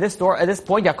 Yaakov, at this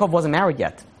point, Yaakov wasn't married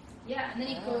yet. Yeah, and then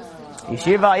he goes to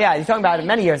Yeshiva, yeah, he's talking about it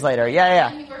many years later.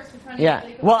 Yeah.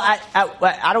 Well,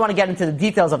 I don't want to get into the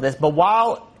details of this, but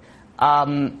while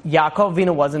Yaakov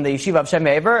Avinu was in the Yeshiva of Shem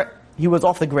Ever, he was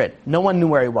off the grid. No one knew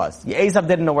where he was. Esav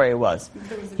didn't know where he was.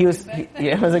 It was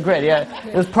a grid, yeah.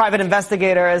 It was private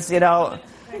investigators,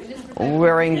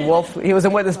 wearing wolf. He was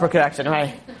in witness protection,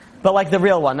 right? But like the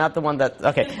real one, not the one that,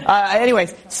 okay.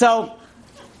 Anyways, so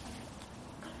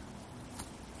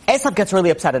Esav gets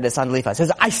really upset at his son Eliphaz. He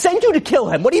says, I sent you to kill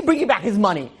him. What are you bringing back his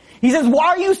money? He says, why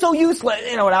are you so useless?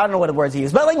 I don't know what the words he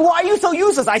used, but why are you so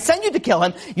useless? I sent you to kill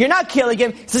him. You're not killing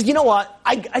him. He says, you know what?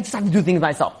 I just have to do things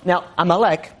myself. Now,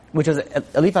 Amalek, which is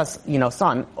Eliphaz's,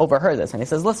 son, overheard this, and he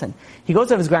says, listen. He goes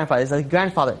to his grandfather. He says,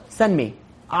 grandfather, send me.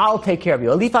 I'll take care of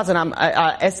you. Eliphaz and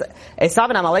Esav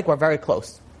and Amalek were very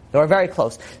close. They were very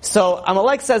close. So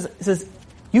Amalek says,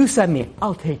 you send me,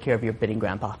 I'll take care of your bidding,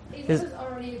 Grandpa. Eliphaz was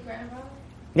already a grandfather?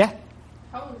 Yeah.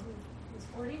 How old is he? He's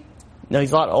 40? No,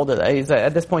 he's a lot older.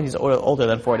 At this point, he's older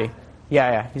than 40.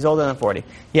 Yeah, he's older than 40.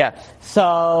 Yeah.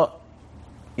 So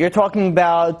you're talking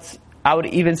about, I would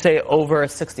even say over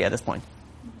 60 at this point,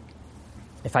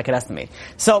 if I could estimate.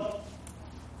 So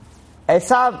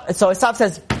Esav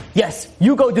says, yes,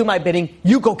 you go do my bidding.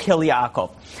 You go kill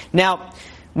Yaakov. Now,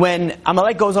 when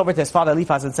Amalek goes over to his father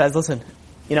Eliphaz and says, listen,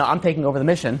 I'm taking over the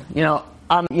mission.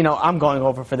 I'm going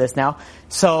over for this now.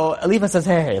 So Eliphaz says,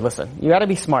 hey, listen, you got to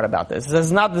be smart about this. This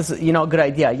is not good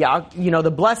idea.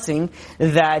 The blessing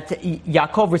that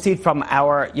Yaakov received from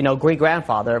our,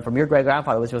 great-grandfather, from your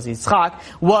great-grandfather, which was Yitzchak,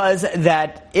 was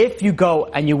that if you go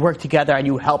and you work together and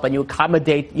you help and you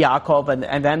accommodate Yaakov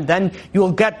and then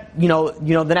you'll get,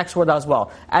 the next world as well.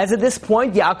 As at this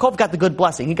point, Yaakov got the good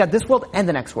blessing. He got this world and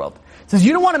the next world. He says,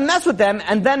 you don't want to mess with them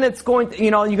and then it's going to,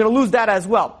 you're going to lose that as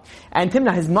well. And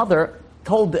Timnah, his mother,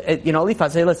 told,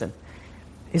 Eliphaz, say, listen.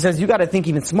 He says, you got to think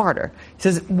even smarter. He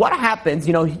says, what happens,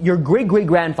 your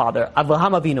great-great-grandfather,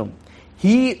 Avraham Avinu,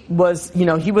 he was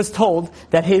told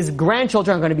that his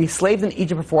grandchildren are going to be slaves in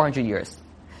Egypt for 400 years.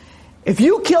 If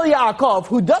you kill Yaakov,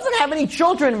 who doesn't have any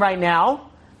children right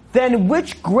now, then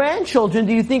which grandchildren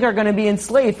do you think are going to be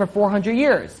enslaved for 400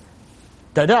 years?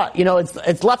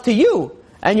 It's left to you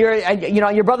and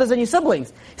your brothers and your siblings.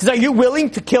 He says, are you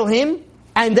willing to kill him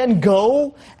and then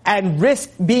go and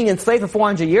risk being enslaved for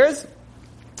 400 years?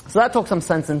 So that took some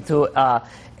sense into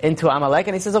Amalek,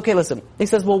 and he says, okay, listen. He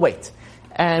says, we'll wait.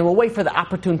 And we'll wait for the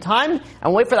opportune time,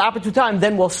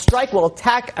 then we'll strike, we'll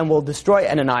attack, and we'll destroy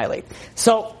and annihilate.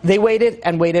 So they waited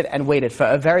and waited and waited for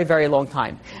a very, very long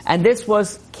time. And from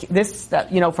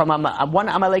one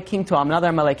Amalek king to another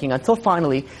Amalek king, until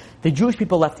finally, the Jewish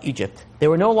people left Egypt. They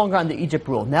were no longer under Egypt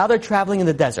rule. Now they're traveling in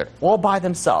the desert, all by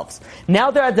themselves.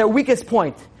 Now they're at their weakest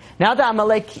point. Now the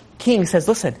Amalek king says,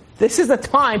 listen, this is the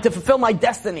time to fulfill my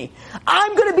destiny.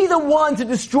 I'm going to be the one to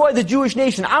destroy the Jewish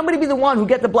nation. I'm going to be the one who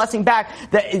get the blessing back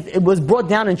that it was brought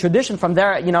down in tradition from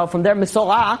their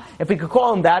Misolah, if we could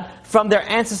call them that, from their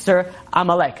ancestor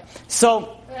Amalek.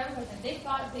 So, they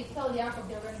thought if they killed Yaakov,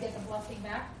 they were going to get the blessing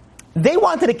back? They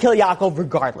wanted to kill Yaakov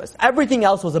regardless. Everything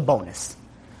else was a bonus.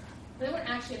 They wouldn't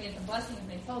actually get the blessing if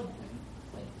they killed him.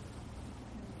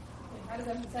 How does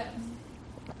that make sense?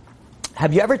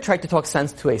 Have you ever tried to talk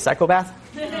sense to a psychopath?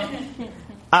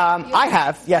 I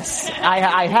have, yes.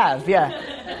 I have, yeah.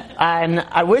 And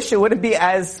I wish it wouldn't be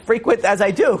as frequent as I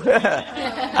do.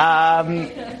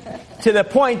 To the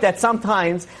point that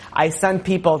sometimes I send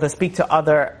people to speak to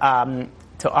other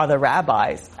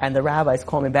rabbis, and the rabbis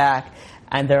call me back,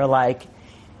 and they're like,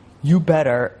 you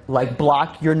better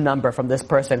block your number from this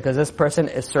person because this person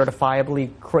is certifiably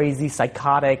crazy,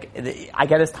 psychotic. I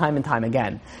get this time and time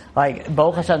again.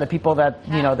 Baruch Hashem, the people that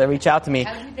that reach out to me.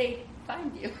 How did they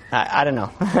find you? I don't know.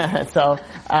 So,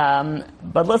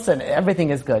 but listen,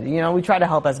 everything is good. We try to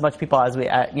help as much people as we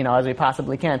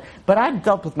possibly can. But I've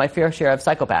dealt with my fair share of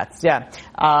psychopaths. Yeah,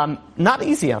 not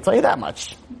easy. I'll tell you that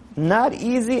much. Not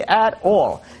easy at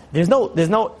all. There's no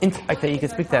intellect that you can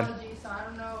speak to them.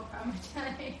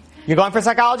 You're going for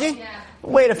psychology? Yeah.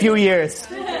 Wait a few years.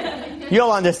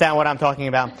 You'll understand what I'm talking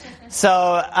about.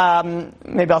 So,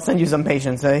 maybe I'll send you some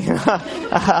patients. I'm not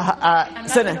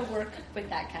going to work with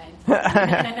that kind.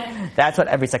 That's what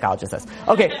every psychologist says.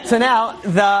 Okay, so now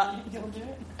the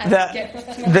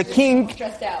king,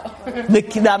 stressed out.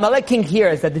 the Amalek king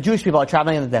hears that the Jewish people are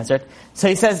traveling in the desert. So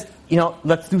he says,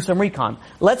 let's do some recon.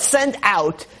 Let's send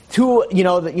out to,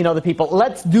 the people.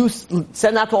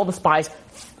 Send out to all the spies.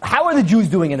 How are the Jews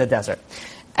doing in the desert?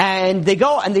 And they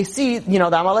go and they see, the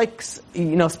Amalek's,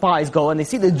 spies go and they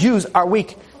see the Jews are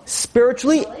weak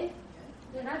spiritually. Really?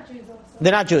 They're not Jews also.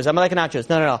 They're not Jews. Amalek are not Jews.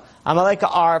 No. Amalek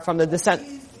are from the descent.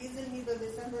 Isn't he the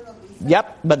descendant of Esau?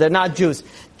 Yep, but they're not Jews.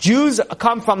 Jews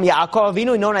come from Yaakov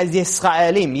Avinu, known as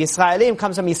Yisraelim. Yisraelim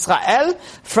comes from Yisrael,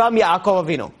 from Yaakov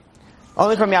Avinu.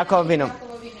 Only from Yaakov Avinu.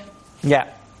 Yeah.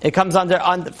 It comes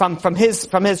from his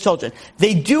children.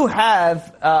 They do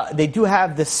have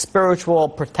the spiritual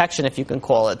protection, if you can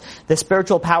call it, the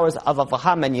spiritual powers of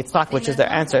Avraham and Yitzchak, which is their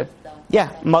answer.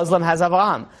 Yeah, Muslim has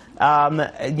Avraham.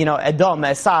 Edom,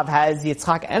 Esav has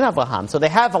Yitzchak and Avraham. So they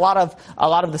have a lot of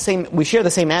the same, we share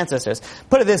the same ancestors.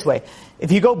 Put it this way,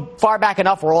 if you go far back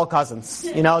enough, we're all cousins,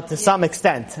 to some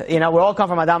extent. We all come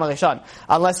from Adam HaRishon.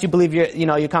 Unless you believe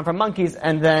you come from monkeys,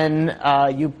 and then,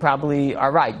 you probably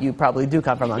are right. You probably do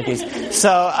come from monkeys.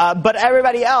 So, but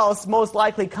everybody else most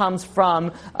likely comes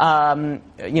from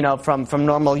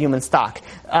normal human stock.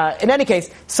 In any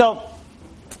case, so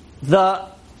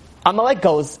Amalek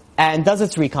goes and does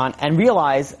its recon and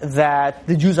realize that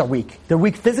the Jews are weak. They're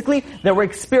weak physically, they're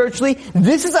weak spiritually.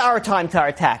 This is our time to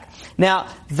attack. Now,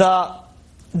 the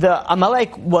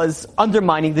Amalek was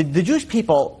undermining, the Jewish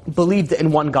people believed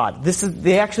in one God.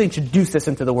 They actually introduced this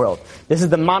into the world. This is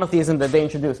the monotheism that they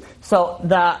introduced. So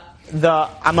the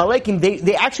Amalekim,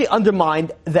 they actually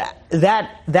undermined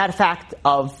that fact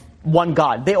of one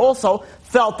God. They also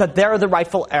felt that they're the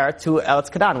rightful heir to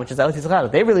Eretz Canaan, which is Eretz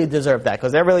Yisrael. They really deserve that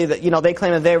because they're really they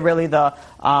claim that they're really the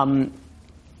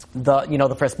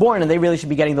firstborn and they really should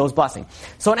be getting those blessings.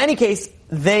 So in any case,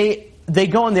 they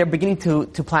go and they're beginning to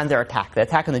plan their attack, the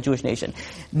attack on the Jewish nation.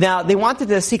 Now, they wanted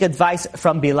to seek advice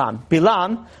from Bilam.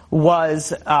 Bilam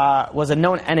was a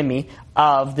known enemy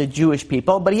of the Jewish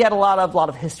people, but he had a lot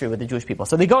of history with the Jewish people.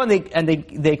 So they go and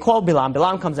they call Bilam.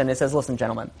 Bilam comes in and says, listen,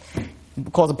 gentlemen,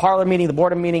 calls a parlor meeting, the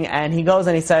board meeting, and he goes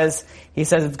and he says,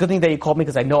 it's a good thing that you called me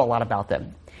because I know a lot about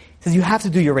them. He says, you have to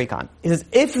do your recon. He says,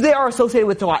 if they are associated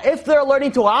with Torah, if they're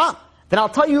learning Torah, then I'll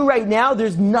tell you right now,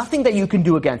 there's nothing that you can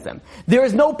do against them. There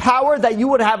is no power that you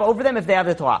would have over them if they have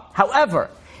the Torah. However,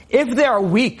 if they are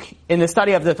weak in the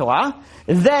study of the Torah,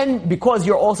 then because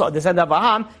you're also a descendant of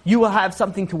Abraham, you will have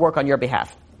something to work on your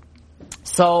behalf.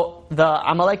 So the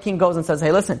Amalek king goes and says,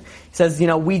 hey, listen. He says, we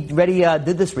already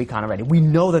did this recon already. We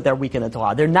know that they're weak in the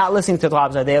Torah. They're not listening to the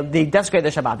Torah. They desecrate the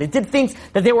Shabbat. They did things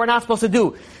that they were not supposed to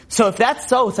do. So if that's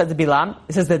so, says the Bilam,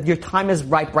 it says that your time is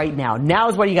ripe right now. Now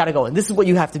is where you gotta go. And this is what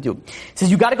you have to do. It says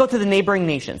you gotta go to the neighboring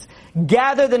nations.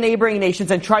 Gather the neighboring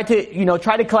nations and try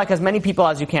to collect as many people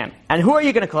as you can. And who are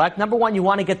you gonna collect? Number one, you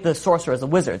want to get the sorcerers, the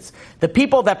wizards. The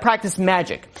people that practice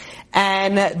magic.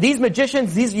 And these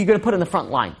magicians, these you're gonna put in the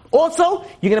front line. Also,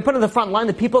 you're gonna put in the front line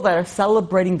the people that are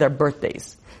celebrating their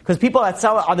birthdays. Because people that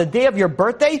celebrate on the day of your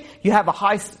birthday, you have a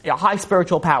high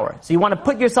spiritual power. So you want to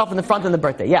put yourself in the front on the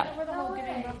birthday. Yeah.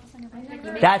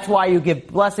 That's why you give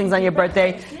blessings on your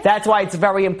birthday. That's why it's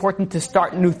very important to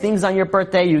start new things on your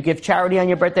birthday. You give charity on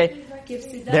your birthday.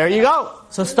 There you go.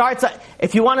 So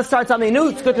if you want to start something new,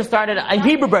 it's good to start it on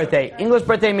Hebrew birthday. English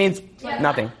birthday means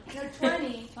nothing.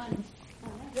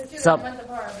 So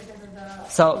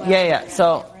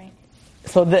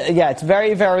it's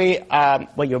very, very,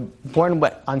 you're born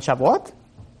on Shavuot?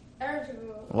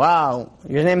 Wow.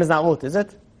 Your name is not Ruth, is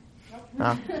it?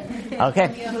 No.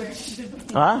 Okay.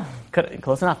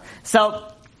 Close enough. So,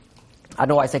 I don't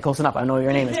know why I say close enough. I know what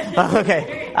your name is.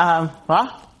 Okay.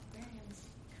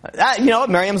 You know what?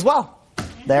 Miriam's well.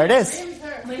 There it is.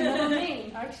 My middle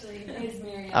name, actually, is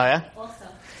Miriam. Oh, yeah? Also.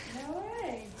 No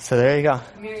way. So there you go.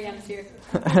 Miriam's here.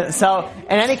 So,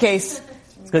 in any case,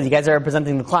 it's because you guys are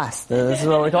representing the class. This is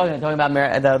what we're talking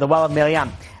about, the well of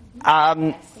Miriam.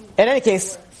 In any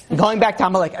case, going back to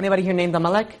Amalek. Anybody here named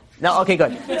Amalek? No? Okay,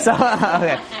 good. So,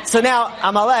 okay. So now,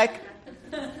 Amalek,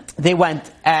 they went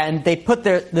and they put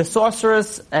the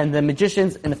sorcerers and the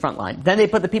magicians in the front line. Then they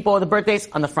put the people with the birthdays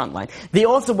on the front line. They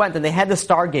also went and they had the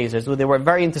stargazers, where they were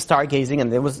very into stargazing,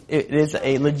 and it is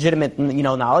a legitimate,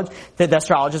 knowledge, the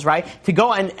astrologers, right? To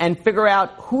go and figure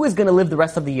out who is going to live the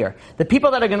rest of the year. The people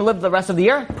that are going to live the rest of the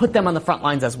year, put them on the front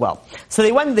lines as well. So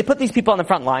they went and they put these people on the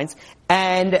front lines,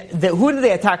 and who did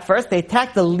they attack first? They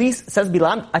attacked the least, says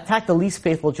Bilam, attack the least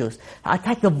faithful Jews.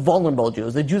 Attack the vulnerable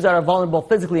Jews. The Jews that are vulnerable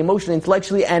physically, emotionally,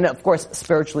 intellectually, and of course,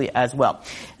 spiritually as well.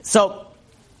 So,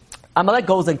 Amalek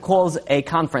goes and calls a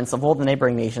conference of all the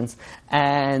neighboring nations,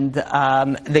 and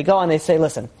they go and they say,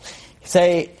 listen,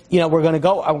 we're going to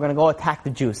go attack the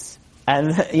Jews.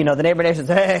 And, the neighboring nations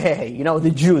say, hey,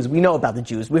 the Jews, we know about the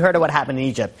Jews. We heard of what happened in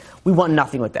Egypt. We want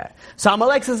nothing with that. So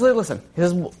Amalek says, listen, he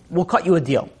says, we'll cut you a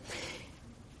deal.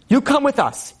 You come with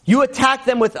us. You attack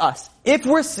them with us. If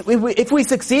we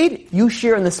succeed, you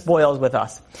share in the spoils with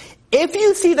us. If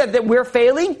you see that we're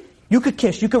failing, you could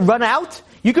kiss. You could run out.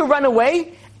 You could run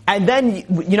away. And then,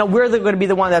 we're going to be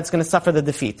the one that's going to suffer the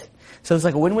defeat. So it's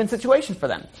like a win-win situation for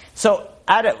them. So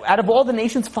out of all the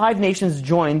nations, 5 nations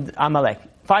joined Amalek.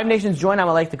 5 nations joined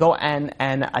Amalek to go and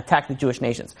attack the Jewish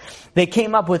nations. They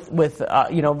came up with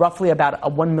roughly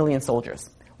about 1 million soldiers.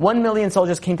 1 million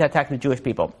soldiers came to attack the Jewish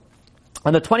people.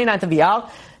 On the 29th of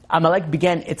Iyar, Amalek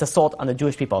began its assault on the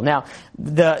Jewish people. Now,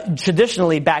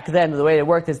 traditionally back then, the way it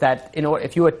worked is that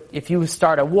if you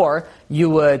start a war,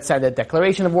 you would send a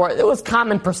declaration of war. It was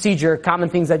common procedure, common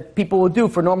things that people would do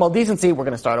for normal decency. We're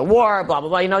going to start a war, blah, blah,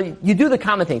 blah. You do the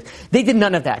common things. They did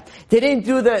none of that. They didn't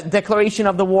do the declaration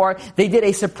of the war. They did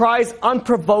a surprise,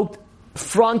 unprovoked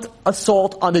front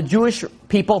assault on the Jewish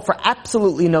people for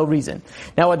absolutely no reason.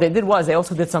 Now what they did was they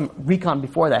also did some recon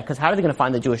before that, because how are they going to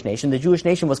find the Jewish nation? The Jewish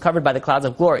nation was covered by the clouds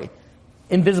of glory,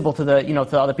 invisible to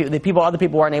to other people. Other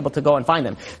people weren't able to go and find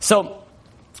them. So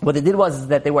what they did was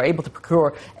that they were able to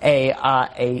procure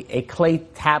a clay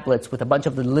tablets with a bunch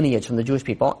of the lineage from the Jewish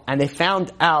people, and they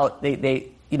found out the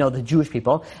Jewish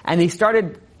people, and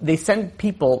they sent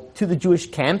people to the Jewish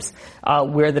camps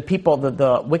where the people,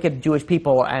 the wicked Jewish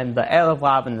people and the Erev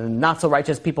Rav and the not so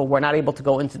righteous people were not able to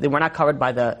go into. They were not covered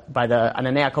by the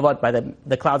Ananei Kavod, by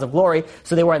the clouds of glory.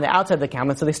 So they were on the outside of the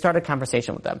camp, and so they started a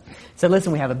conversation with them. Said,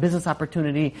 "Listen, we have a business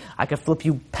opportunity. I could flip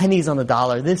you pennies on the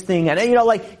dollar. This thing," and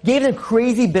gave them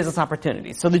crazy business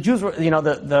opportunities. So the Jews were,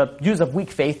 the Jews of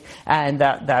weak faith and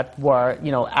that were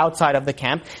outside of the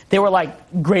camp. They were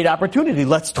like, "Great opportunity.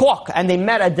 Let's talk." And they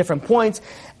met at different points.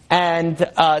 And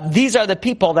these are the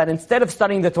people that instead of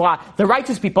studying the Torah, the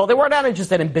righteous people, they were not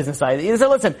interested in business side. They said,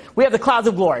 "Listen, we have the clouds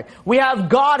of glory. We have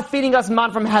God feeding us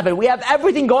man from heaven. We have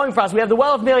everything going for us. We have the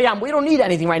well of Miriam. We don't need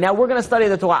anything right now. We're going to study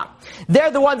the Torah."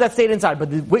 They're the ones that stayed inside. But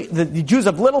the Jews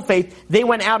of little faith, they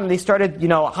went out and they started,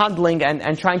 handling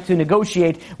and trying to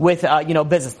negotiate with,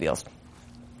 business deals.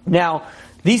 Now,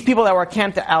 these people that were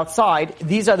camped outside,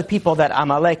 these are the people that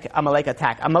Amalek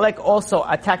attacked. Amalek also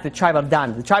attacked the tribe of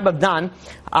Dan. The tribe of Dan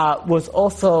was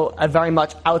also very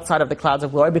much outside of the clouds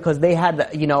of glory because they had,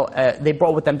 they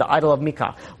brought with them the idol of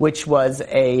Mika, which was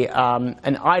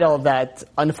an idol that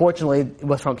unfortunately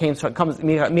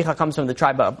Mika comes from the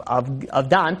tribe of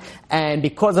Dan, and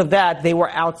because of that they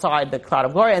were outside the cloud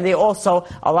of glory, and they also,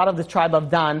 a lot of the tribe of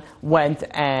Dan went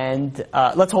and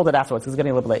let's hold it afterwards because it's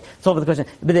getting a little bit late. Let's hold the question.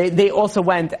 But they also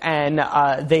went and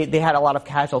they had a lot of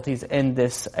casualties in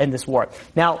this war.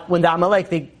 Now, when the Amalek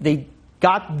they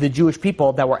got the Jewish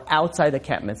people that were outside the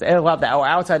encampments, that were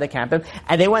outside the encampment,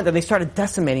 and they went and they started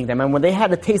decimating them. And when they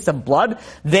had a taste of blood,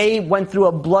 they went through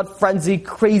a blood frenzy,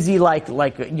 crazy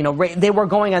they were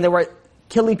going and they were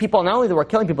killing people. Not only they were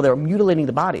killing people, they were mutilating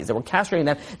the bodies. They were castrating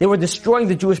them. They were destroying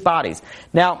the Jewish bodies.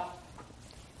 Now,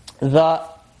 the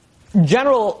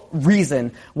general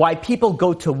reason why people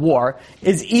go to war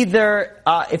is either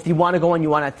if you want to go and you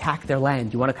want to attack their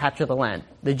land, you want to capture the land.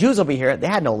 The Jews over here, they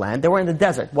had no land. They were in the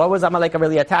desert. Why was Amalek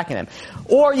really attacking them?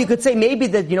 Or you could say maybe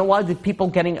that, the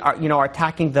people are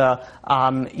attacking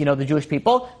the Jewish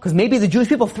people, because maybe the Jewish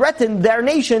people threatened their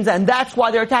nations and that's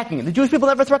why they're attacking. The Jewish people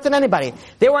never threatened anybody.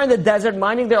 They were in the desert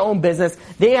minding their own business.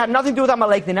 They had nothing to do with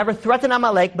Amalek. They never threatened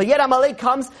Amalek, but yet Amalek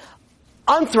comes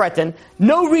unthreatened,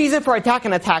 no reason for attack,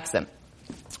 and attacks them.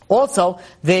 Also,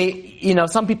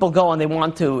 some people go and they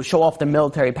want to show off their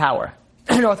military power.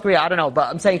 North Korea, I don't know, but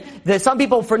I'm saying that some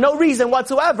people, for no reason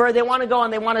whatsoever, they want to go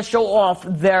and they want to show off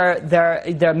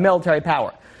their military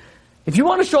power. If you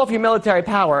want to show off your military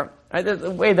power, right,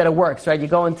 the way that it works, right? You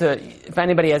go into, if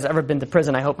anybody has ever been to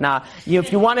prison, I hope not.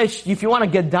 If you want to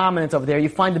get dominance over there, you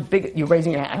find you're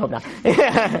raising your hand, I hope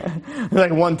not.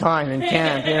 Like one time in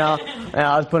camp,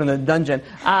 I was put in the dungeon.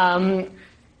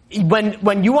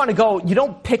 When you want to go, you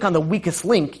don't pick on the weakest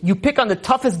link. You pick on the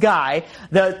toughest guy,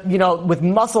 with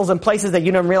muscles in places that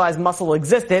you didn't realize muscle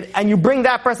existed, and you bring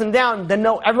that person down, then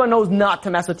everyone knows not to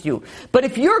mess with you. But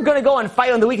if you're gonna go and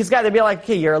fight on the weakest guy, they'll be like,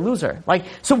 "Okay, you're a loser."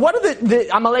 So what are the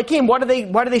Amalekim, what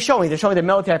are they showing? They're showing their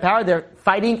military power. They're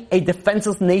fighting a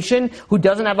defenseless nation who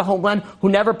doesn't have a homeland, who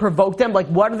never provoked them.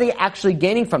 What are they actually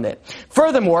gaining from it?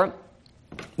 Furthermore,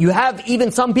 you have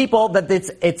even some people that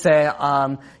it's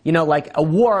a a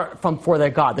war for their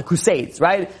God, the Crusades,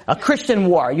 right? A Christian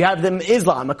war. You have them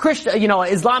Islam,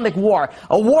 Islamic war,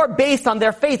 a war based on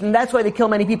their faith, and that's why they kill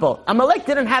many people. Amalek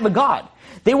didn't have a God.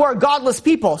 They were a godless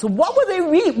people. So what was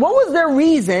their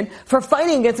reason for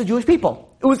fighting against the Jewish people?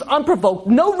 It was unprovoked,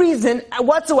 no reason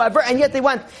whatsoever, and yet they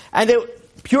went and they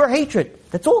pure hatred.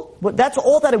 That's all. That's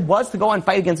all that it was to go and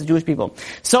fight against the Jewish people.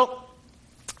 So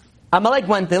Amalek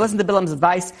went, they listened to Bilam's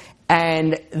advice,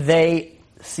 and they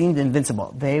seemed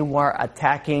invincible. They were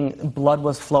attacking, blood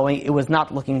was flowing, it was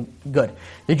not looking good.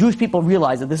 The Jewish people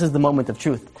realized that this is the moment of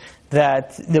truth,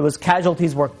 that there was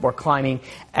casualties were climbing,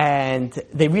 and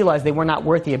they realized they were not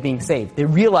worthy of being saved. They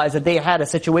realized that they had a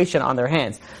situation on their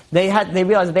hands. They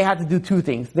realized that they had to do two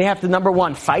things. They have to, number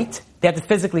one, fight. They had to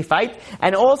physically fight.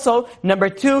 And also, number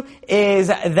two is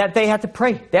that they had to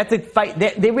pray. They had to fight.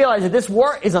 They realized that this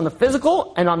war is on the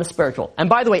physical and on the spiritual. And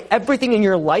by the way, everything in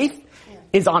your life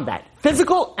is on that.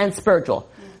 Physical and spiritual.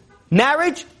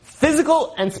 Marriage,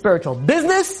 physical and spiritual.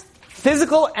 Business,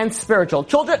 physical and spiritual.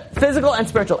 Children, physical and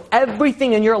spiritual.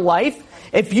 Everything in your life,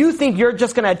 if you think you're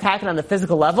just going to attack it on the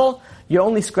physical level, you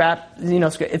only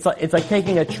it's like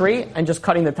taking a tree and just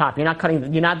cutting the top. You're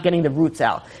not getting the roots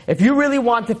out. If you really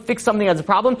want to fix something as a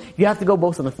problem, you have to go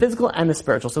both on the physical and the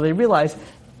spiritual. So they realized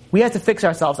we have to fix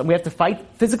ourselves and we have to fight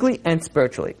physically and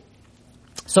spiritually.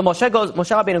 So Moshe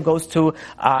Rabbeinu goes to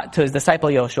his disciple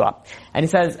Yoshua, and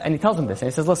he tells him this,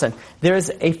 and he says, "Listen, there's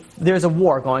a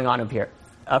war going on up here.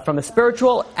 from a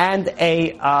spiritual and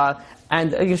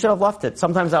and you should have left it.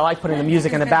 Sometimes I like putting the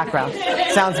music in the background.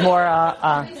 Sounds more,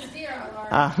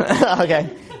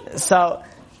 okay. So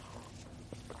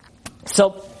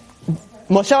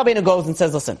Moshe Rabbeinu goes and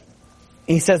says, listen,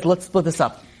 he says, let's split this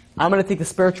up. I'm going to take the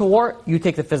spiritual war, you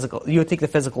take the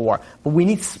physical war. But we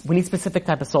need specific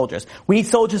type of soldiers. We need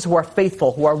soldiers who are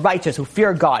faithful, who are righteous, who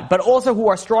fear God, but also who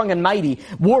are strong and mighty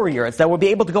warriors that will be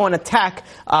able to go and attack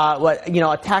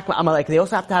Amalek. They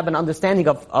also have to have an understanding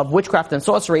of witchcraft and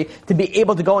sorcery to be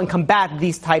able to go and combat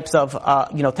these types of,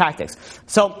 tactics.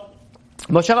 So,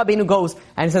 Moshe Rabbeinu goes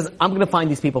and he says, I'm going to find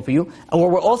these people for you. And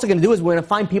what we're also going to do is we're going to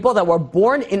find people that were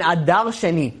born in Adar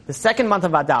Sheni, the second month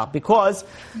of Adar, because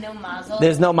no mazel.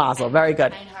 There's no mazel. Very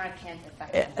good.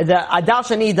 The Adar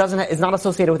Sheni is not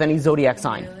associated with any zodiac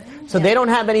sign. So they don't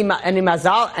have any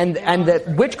mazal, and the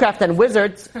witchcraft and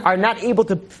wizards are not able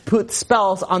to put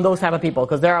spells on those type of people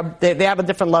because they have a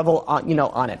different level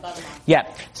on it.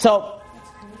 Yeah. So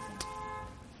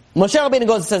Moshe Rabbeinu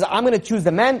goes and says, I'm going to choose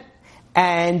the men.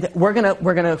 And we're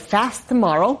gonna fast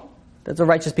tomorrow. That's a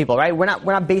righteous people, right? We're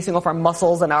not basing off our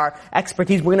muscles and our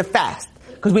expertise. We're gonna fast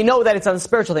because we know that it's a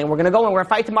spiritual thing. We're gonna go and we're gonna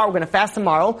fight tomorrow. We're gonna fast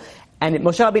tomorrow. And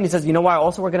Moshe Rabbeinu says, you know why?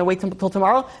 Also, we're gonna wait till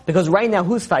tomorrow because right now,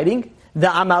 who's fighting? The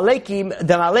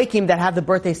Amalekim that have the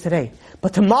birthdays today.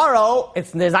 But tomorrow,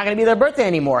 there's not gonna be their birthday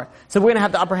anymore. So we're gonna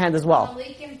have the upper hand as well.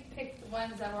 Amalekim picked the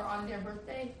ones that were on their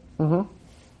birthday.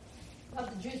 Mm-hmm.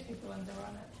 Not the Jews picked the ones that were on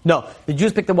it. No, the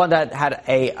Jews picked the one that had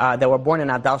that were born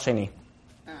in Adar Sheni.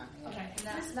 Okay.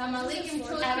 The Amalekim chose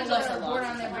people that were born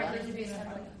on their birthday to be in the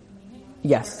heaven.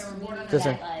 Yes.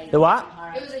 The what?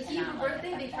 It was a Hebrew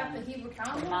birthday. They kept the Hebrew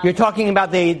calendar. You're talking about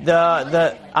the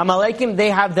Amalekim. They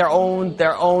have their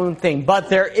own thing, but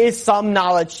there is some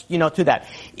knowledge, to that.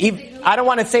 I don't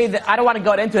want to say that. I don't want to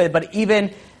go into it, but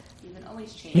even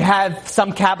you have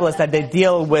some Kabbalists that they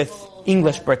deal with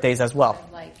English birthdays as well.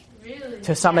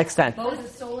 To some extent. Well,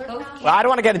 I don't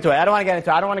want to get into it. I don't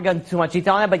want to get into too much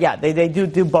detail on it, but yeah, they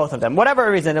do both of them. Whatever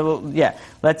reason,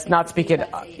 let's not speak it,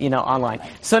 online.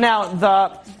 So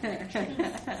now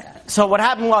so what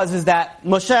happened is that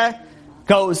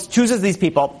Moshe chooses these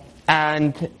people,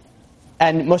 and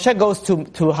Moshe goes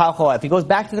to Har Horeb. He goes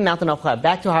back to the mountain of Horeb,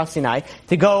 back to Har Sinai,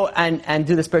 to go and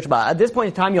do the spiritual battle. At this point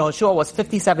in time, Yehoshua was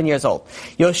 57 years old.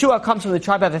 Yehoshua comes from the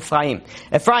tribe of Ephraim.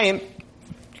 Ephraim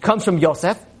comes from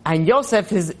Yosef. And Yosef,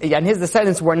 his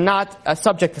descendants were not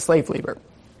subject to slave labor.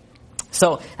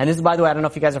 So, and this is, by the way, I don't know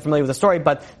if you guys are familiar with the story,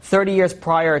 but 30 years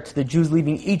prior to the Jews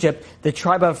leaving Egypt, the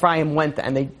tribe of Ephraim went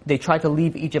and they tried to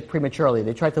leave Egypt prematurely.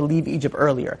 They tried to leave Egypt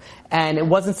earlier. And it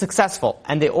wasn't successful.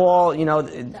 And they all,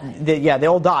 they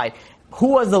all died. Who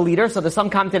was the leader? So there's some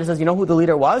commentator says, who the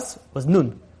leader was? Was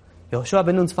Nun. Yehoshua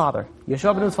ben Nun's father.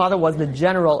 Yehoshua ben Nun's father was the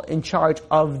general in charge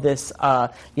of this,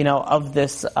 of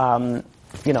this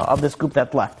group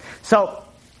that left. So,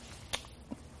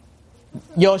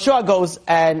 Yehoshua goes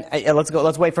and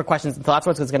let's wait for questions until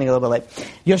afterwards because it's getting a little bit late.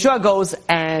 Yehoshua goes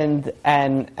and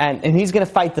he's going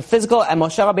to fight the physical, and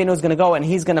Moshe Rabbeinu is going to go and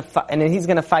he's going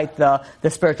to fight the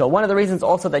spiritual. One of the reasons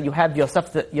also that you have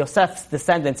Yosef's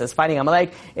descendants as fighting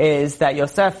Amalek is that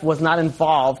Yosef was not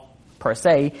involved per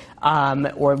se,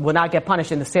 or would not get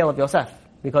punished in the sale of Yosef.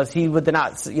 Because he did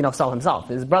not, sell himself.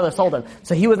 His brother sold him.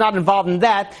 So he was not involved in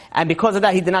that, and because of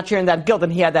that, he did not share in that guilt,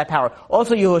 and he had that power.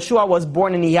 Also, Yehoshua was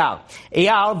born in Iyal.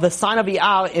 Iyal, the son of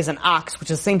Iyal, is an ox, which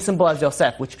is the same symbol as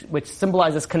Yosef, which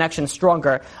symbolizes connection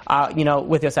stronger,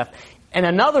 with Yosef. And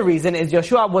another reason is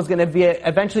Yehoshua was going to be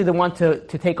eventually the one to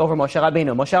take over Moshe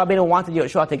Rabbeinu. Moshe Rabbeinu wanted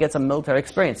Yehoshua to get some military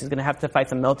experience. He's going to have to fight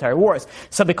some military wars.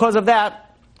 So because of that,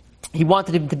 he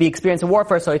wanted him to be experienced in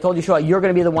warfare, so he told Yeshua, "You're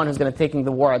going to be the one who's going to taking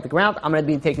the war at the ground. I'm going to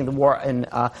be taking the war in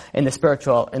the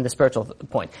spiritual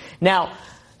point." Now,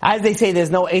 as they say,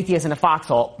 there's no atheist in a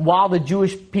foxhole. While the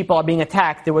Jewish people are being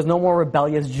attacked, there was no more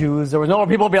rebellious Jews. There was no more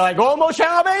people being like, "Oh, Moshe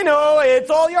Rabbeinu, it's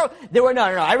all your." There were no.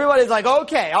 Everybody's like,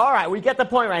 "Okay, all right, we get the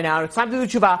point right now. It's time to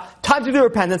do tshuva, time to do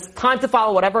repentance, time to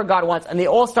follow whatever God wants." And they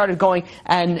all started going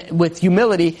and with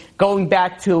humility, going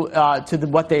back to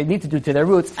what they need to do to their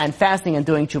roots and fasting and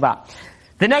doing tshuva.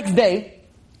 The next day,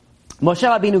 Moshe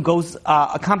Rabbeinu goes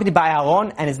accompanied by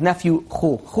Aaron and his nephew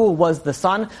Hu. Hu was the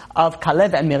son of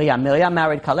Kalev and Miriam. Miriam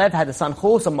married Kalev, had the son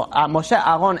Hu. So Moshe,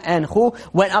 Aaron, and Hu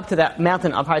went up to that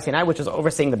mountain of Har Sinai, which was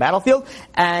overseeing the battlefield.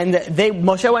 And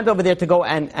Moshe went over there to go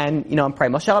and pray.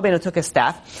 Moshe Rabbeinu took his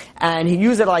staff and he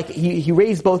used it like he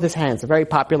raised both his hands. A very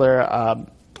popular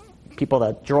people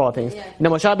that draw things.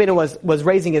 Moshe Rabbeinu was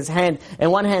raising his hand.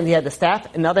 In one hand he had the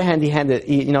staff, in the other hand he had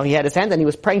his hand, and he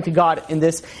was praying to God in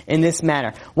this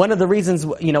manner. One of the reasons,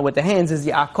 with the hands is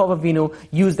Yaakov Avinu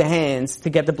used the hands to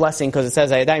get the blessing, because it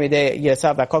says,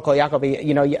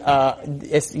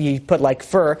 you put like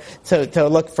fur to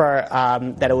look for,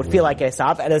 that it would feel like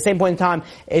Esav. At the same point in time,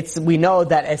 we know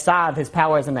that Esav, his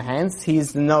power is in the hands. He had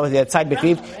side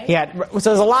befiv. So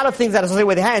there's a lot of things that are associated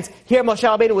with the hands. Here Moshe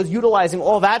Rabbeinu was utilizing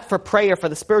all that for prayer, for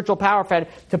the spiritual power fed,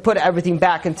 to put everything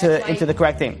back into the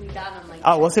correct thing.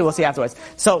 Oh, we'll see afterwards.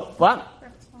 So, what?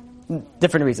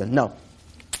 Different reason. No.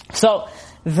 So,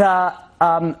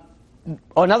 another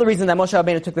reason that Moshe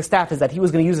Rabbeinu took the staff is that he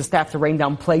was going to use the staff to rain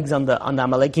down plagues on the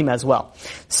Amalekim as well.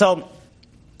 So,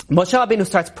 Moshe Rabbeinu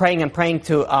starts praying and praying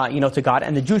to God,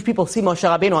 and the Jewish people see Moshe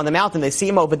Rabbeinu on the mountain. They see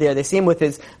him over there. They see him with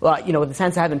his, with his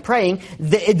hands to heaven praying.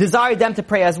 It desired them to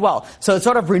pray as well. So it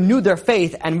sort of renewed their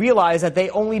faith and realized that they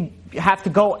only have to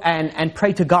go and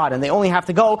pray to God, and they only have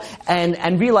to go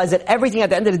and realize that everything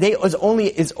at the end of the day is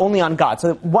only on God.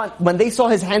 So when they saw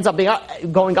his hands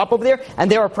going up over there,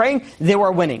 and they were praying, they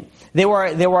were winning. They were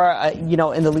in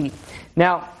the lead.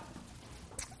 Now,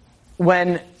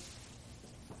 when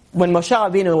Moshe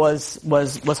Rabbeinu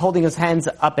was holding his hands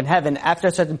up in heaven, after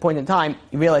a certain point in time,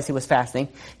 he realized he was fasting,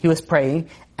 he was praying,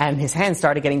 and his hands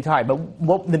started getting tired.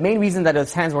 But the main reason that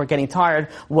his hands were getting tired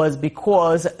was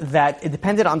because that it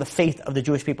depended on the faith of the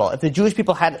Jewish people. If the Jewish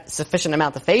people had sufficient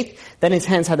amount of faith, then his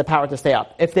hands had the power to stay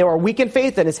up. If they were weak in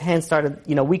faith, then his hands started,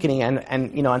 weakening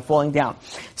and falling down.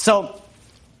 So,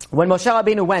 when Moshe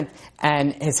Rabbeinu went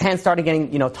and his hands started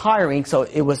getting, tiring, so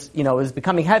it was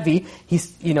becoming heavy, he,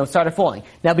 started falling.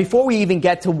 Now, before we even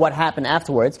get to what happened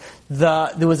afterwards, there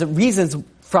was reasons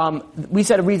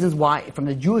why, from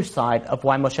the Jewish side of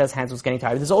why Moshe's hands was getting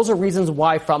tired. There's also reasons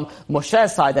why from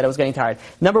Moshe's side that it was getting tired.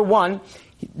 Number one,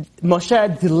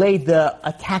 Moshe delayed the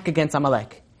attack against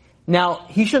Amalek. Now,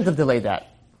 he shouldn't have delayed that.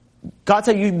 God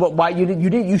said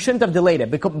you shouldn't have delayed it,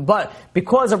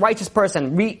 because a righteous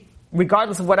person,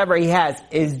 regardless of whatever he has,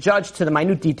 is judged to the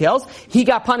minute details. He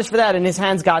got punished for that, and his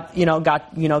hands got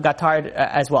tired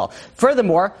as well.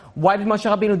 Furthermore, why did Moshe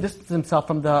Rabbeinu distance himself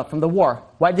from the war?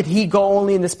 Why did he go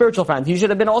only in the spiritual front? He should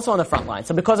have been also on the front line.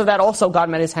 So because of that, also God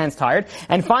made his hands tired.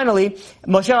 And finally,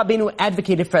 Moshe Rabbeinu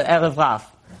advocated for Erev Rav,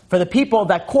 for the people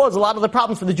that cause a lot of the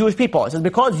problems for the Jewish people. It says,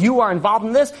 because you are involved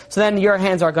in this, so then your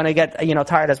hands are going to get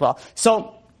tired as well.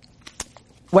 So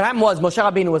what happened was, Moshe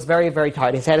Rabbeinu was very, very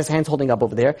tired. He had his hands holding up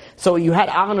over there. So you had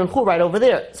Aaron and Hur right over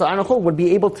there. So Aaron and Hur would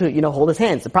be able to, hold his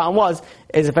hands. The problem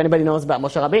is if anybody knows about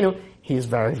Moshe Rabbeinu, he's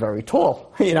very, very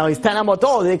tall. He's 10 amot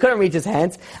tall. They couldn't reach his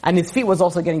hands. And his feet was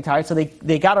also getting tired. So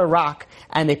they got a rock,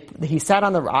 and he sat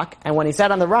on the rock. And when he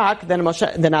sat on the rock, then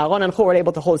Aaron and Hur were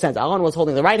able to hold his hands. Aaron was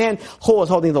holding the right hand, Hur was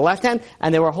holding the left hand,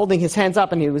 and they were holding his hands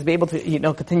up, and he was able to,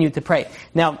 continue to pray.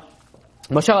 Now,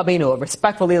 Moshe Rabbeinu, a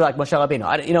respectful leader like Moshe Rabbeinu.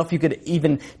 I don't know if you could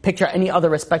even picture any other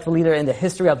respectful leader in the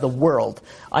history of the world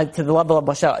to the level of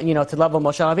Moshe, to the level of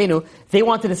Moshe Rabbeinu. They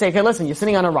wanted to say, okay, listen, you're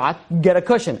sitting on a rock, get a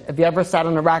cushion. If you ever sat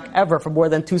on a rock ever for more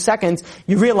than 2 seconds,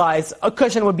 you realize a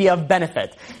cushion would be of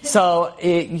benefit. So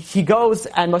he goes,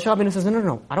 and Moshe Rabbeinu says,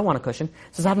 no, I don't want a cushion. He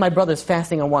says, I have my brothers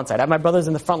fasting on one side. I have my brothers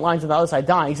in the front lines on the other side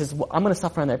dying. He says, I'm going to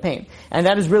suffer in their pain. And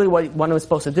that is really what one was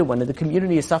supposed to do. When the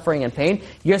community is suffering in pain,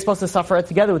 you're supposed to suffer it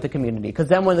together with the community. Because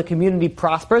then when the community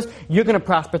prospers, you're going to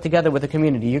prosper together with the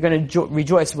community. You're going to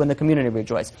rejoice when the community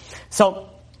rejoices. So,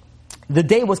 the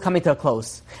day was coming to a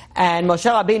close. And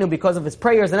Moshe Rabbeinu, because of his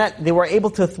prayers and that, they were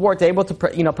able to prevent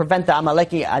the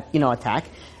Amaleki, attack.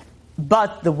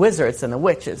 But the wizards and the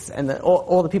witches and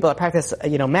all the people that practice,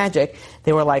 magic,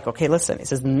 they were like, okay, listen, it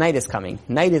says the night is coming.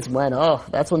 Night is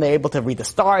that's when they're able to read the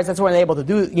stars. That's when they're able to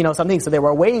do, something. So they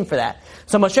were waiting for that.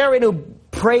 So Moshe Rabbeinu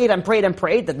prayed and prayed and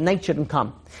prayed that night shouldn't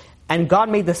come. And God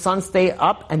made the sun stay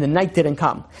up, and the night didn't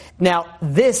come. Now,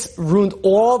 this ruined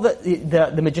all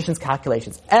the magicians'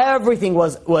 calculations. Everything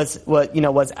was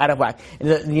out of whack.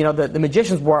 The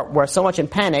magicians were so much in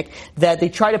panic that they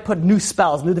tried to put new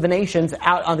spells, new divinations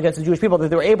out against the Jewish people, that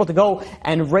they were able to go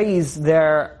and raise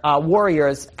their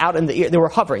warriors out in the air. They were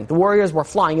hovering. The warriors were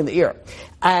flying in the air.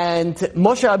 And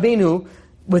Moshe Rabbeinu,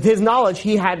 with his knowledge,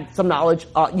 he had some knowledge,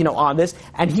 on this,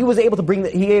 and he was able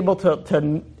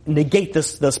to negate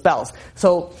the spells.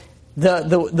 So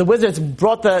the wizards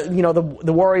brought the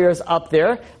warriors up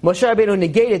there. Moshe Rabbeinu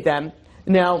negated them.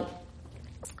 Now,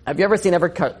 have you ever seen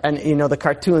the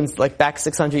cartoons like back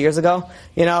 600 years ago?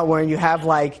 Where you have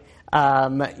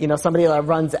somebody that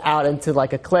runs out into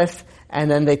like a cliff, and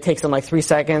then they take some like 3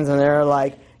 seconds, and they're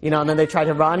like, and then they try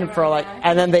to run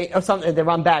and then they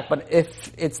run back. But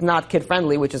if it's not kid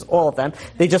friendly, which is all of them,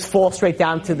 they just fall straight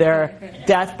down to their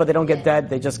death, but they don't get dead.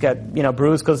 They just get,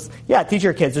 bruised because, teach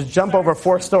your kids, just jump over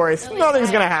 4 stories.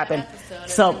 Nothing's going to happen.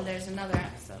 So, there's another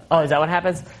episode. Oh, is that what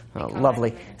happens? Oh,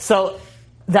 lovely. So,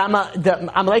 the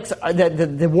Amaleks,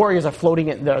 the warriors are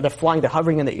floating, they're flying, they're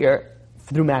hovering in the air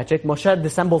through magic. Moshe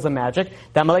dissembles the magic.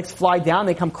 The Amaleks fly down,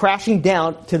 they come crashing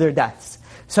down to their deaths.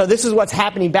 So this is what's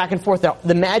happening back and forth.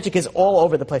 The magic is all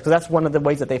over the place, because that's one of the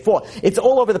ways that they fall. It's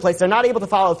all over the place. They're not able to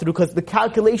follow through because the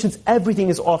calculations, everything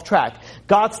is off track.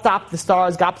 God stopped the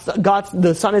stars,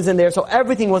 the sun is in there, so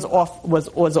everything was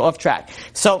off track.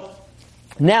 So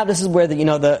now this is where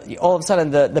all of a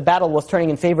sudden the battle was turning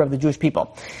in favor of the Jewish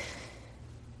people.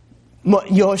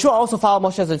 Yehoshua also followed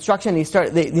Moshe's instruction.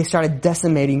 They started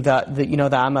decimating the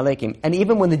Amalekim. And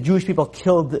even when the Jewish people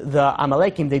killed the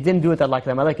Amalekim, they didn't do it like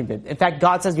the Amalekim did. In fact,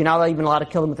 God says you're not even allowed to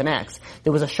kill them with an axe.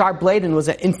 There was a sharp blade and it was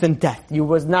an instant death. It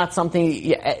was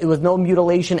no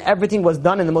mutilation. Everything was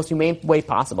done in the most humane way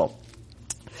possible.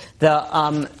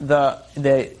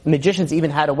 The magicians even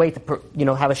had a way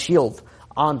to have a shield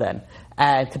on them.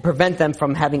 To prevent them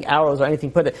from having arrows or anything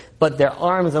but their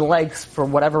arms and legs, for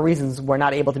whatever reasons, were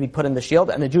not able to be put in the shield.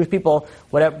 And the Jewish people,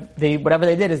 whatever they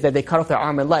did is that they cut off their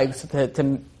arm and legs to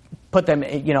put them,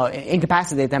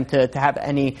 incapacitate them to have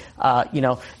any,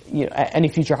 any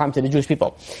future harm to the Jewish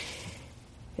people.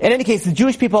 In any case, the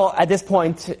Jewish people at this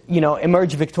point,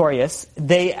 emerged victorious.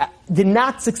 They did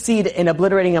not succeed in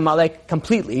obliterating Amalek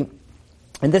completely.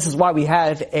 And this is why we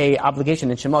have a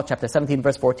obligation in Shemot, chapter 17,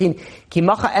 verse 14. We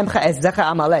have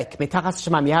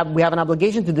an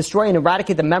obligation to destroy and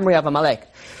eradicate the memory of Amalek.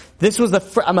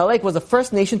 Amalek was the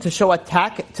first nation to show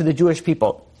attack to the Jewish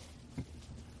people.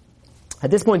 At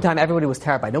this point in time, everybody was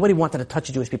terrified. Nobody wanted to touch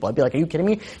the Jewish people. I'd be like, are you kidding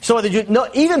me? So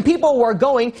even people were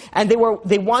going, and they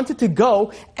wanted to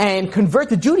go and convert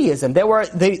to Judaism. They're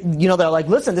like,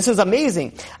 listen, this is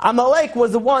amazing. Amalek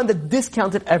was the one that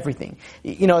discounted everything.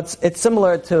 It's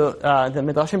similar to, the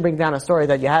Midrashim bring down a story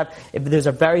that you have, if there's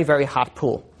a very, very hot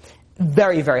pool.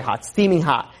 Very, very hot. Steaming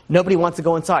hot. Nobody wants to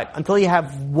go inside. Until you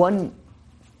have one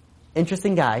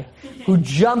interesting guy who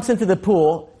jumps into the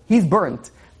pool, he's burnt.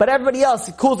 But everybody else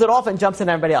cools it off and jumps in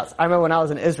everybody else. I remember when I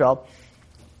was in Israel.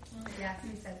 Yeah,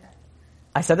 you said that.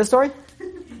 I said this story?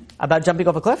 About jumping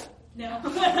off a cliff? No.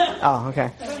 Oh,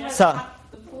 okay. I'm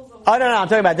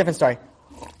talking about a different story.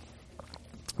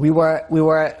 Our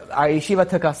yeshiva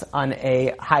took us on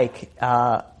a hike,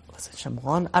 was it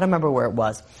Shomron? I don't remember where it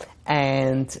was.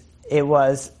 And it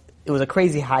was a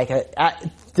crazy hike.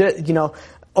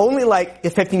 Only like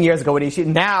 15 years ago,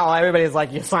 now everybody's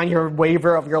like, you sign your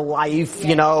waiver of your life,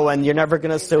 and you're never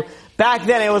gonna sue. Back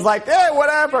then it was like, hey,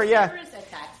 whatever, yeah.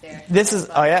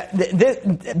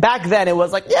 Back then it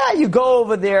was like, yeah, you go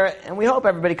over there and we hope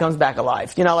everybody comes back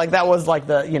alive. That was like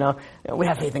we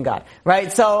have faith in God, right?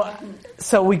 So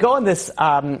we go on this,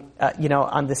 on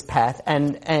this path,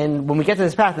 and when we get to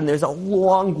this path, and there's a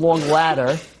long, long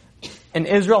ladder, an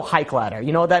Israel hike ladder.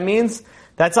 You know what that means?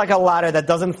 That's like a ladder that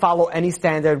doesn't follow any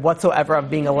standard whatsoever of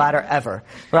being a ladder ever,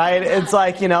 right? It's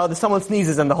like, someone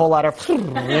sneezes and the whole ladder,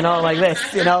 like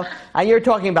this, and you're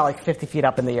talking about like 50 feet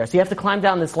up in the air. So you have to climb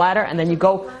down this ladder and then you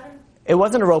go, it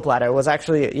wasn't a rope ladder, it was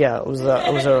actually, it was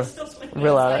a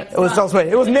real ladder. It was still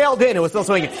swinging. It was nailed in, it was still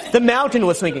swinging. The mountain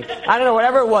was swinging. I don't know,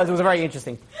 whatever it was very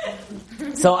interesting.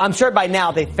 So I'm sure by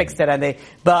now they fixed it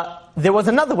but there was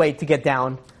another way to get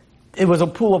down. It was a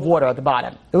pool of water at the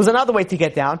bottom. There was another way to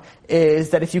get down,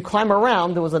 is that if you climb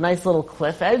around, there was a nice little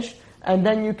cliff edge, and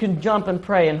then you can jump and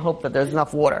pray and hope that there's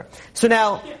enough water. So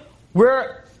now,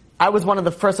 I was one of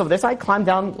the first over there, so I climbed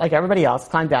down like everybody else,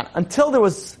 until there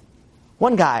was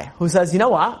one guy who says, you know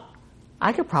what?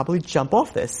 I could probably jump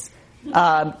off this,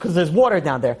 because there's water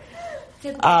down there.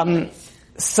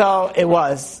 So it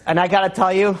was, and I gotta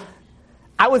tell you,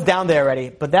 I was down there already,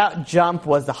 but that jump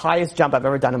was the highest jump I've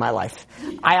ever done in my life.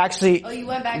 I actually you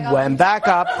went back up? Went back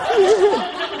up.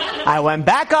 I went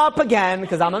back up again,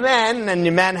 because I'm a man, and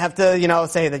you men have to,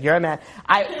 say that you're a man.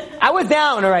 I was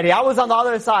down already. I was on the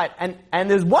other side, and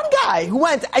there's one guy who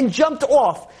went and jumped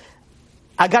off.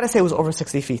 I gotta say it was over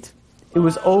 60 feet. It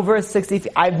was over 60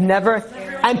 feet. I've never,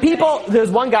 and people, there's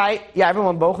one guy,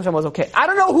 everyone, Baruch Hashem, was okay. I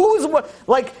don't know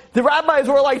the rabbis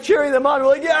were like cheering them on,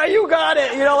 like, yeah, you got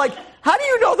it, how do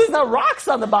you know there's no rocks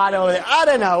on the bottom of it? I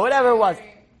don't know, whatever it was.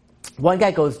 One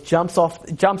guy jumps off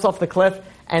the cliff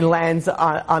and lands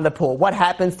on the pool. What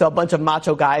happens to a bunch of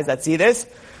macho guys that see this?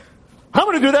 I'm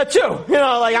gonna do that too. I'm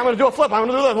gonna do a flip, I'm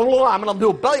gonna do this, I'm gonna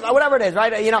do a belly, whatever it is,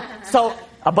 right? So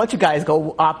a bunch of guys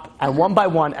go up, and one by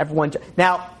one, everyone,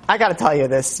 now, I gotta tell you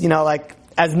this,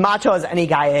 as macho as any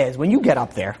guy is, when you get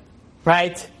up there,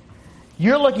 right?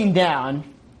 You're looking down,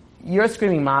 you're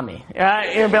screaming, mommy.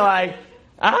 You'll be like,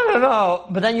 I don't know.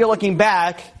 But then you're looking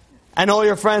back, and all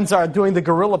your friends are doing the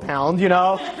gorilla pound,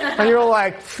 and you're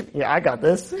like, yeah, I got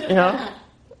this,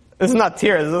 This is not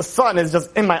tears. The sun is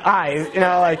just in my eyes,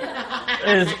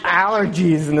 there's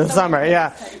allergies in the summer,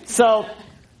 yeah. So,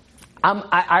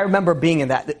 I remember being in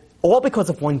that, all because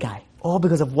of one guy. All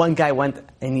because of one guy went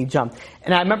and he jumped.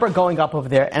 And I remember going up over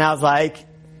there, and I was like,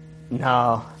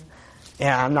 no,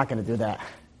 yeah, I'm not going to do that.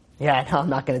 Yeah, no, I'm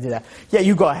not going to do that. Yeah,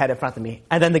 you go ahead in front of me.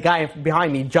 And then the guy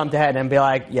behind me jumped ahead and be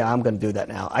like, yeah, I'm going to do that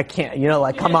now. I can't,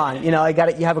 come on. You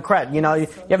have a cred. You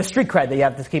have a street cred that you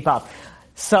have to keep up.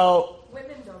 So,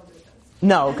 Women don't do this.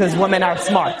 no, because women are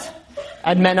smart.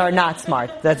 And men are not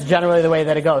smart. That's generally the way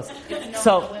that it goes.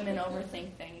 So, women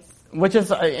overthink things. which is,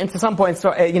 to some points,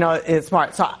 is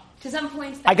smart. So, To some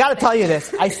points, I got to tell you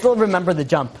this. I still remember the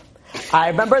jump. I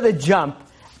remember the jump,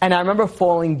 and I remember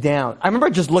falling down. I remember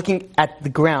just looking at the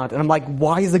ground, and I'm like,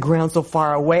 why is the ground so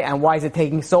far away, and why is it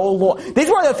taking so long? These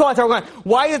were the thoughts I was going,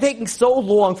 why is it taking so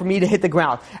long for me to hit the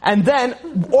ground? And then,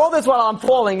 all this while I'm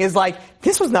falling is like,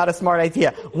 this was not a smart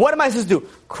idea. What am I supposed to do?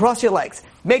 Cross your legs.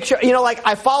 Make sure,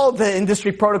 I followed the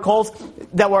industry protocols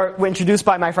that were introduced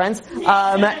by my friends.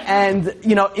 And,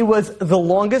 it was the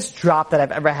longest drop that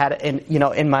I've ever had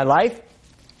in my life.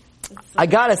 I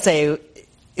gotta say,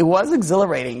 it was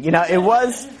exhilarating. It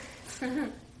was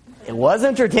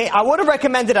entertaining. I wouldn't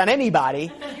recommend it on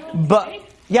anybody, but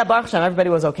yeah, Baruch Hashem, everybody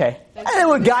was okay. And there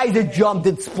were guys that jumped,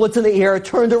 did splits in the air,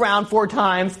 turned around 4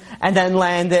 times, and then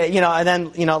landed,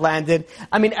 landed.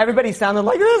 I mean, everybody sounded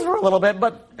like this for a little bit,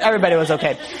 but everybody was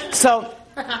okay. So,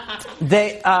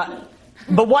 but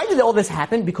why did all this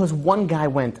happen? Because one guy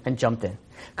went and jumped in.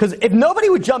 Because if nobody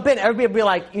would jump in, everybody would be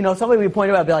like, somebody would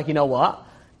point out, be like, you know what?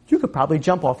 You could probably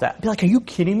jump off that. Be like, are you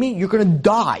kidding me? You're gonna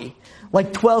die.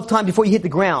 Like 12 times before you hit the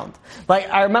ground. Like,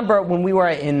 I remember when we were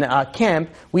in camp,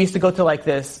 we used to go to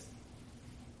this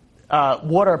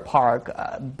water park,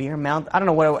 Beer Mount, I don't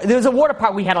know what it was. There was a water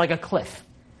park, we had a cliff.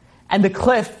 And the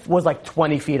cliff was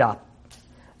 20 feet up.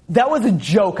 That was a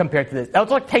joke compared to this. That was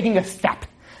like taking a step.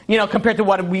 Compared to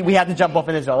what we had to jump off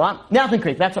in Israel. Huh? Mountain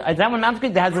Creek, is that one Mountain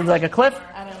Creek that has a cliff?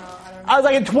 I don't know. I was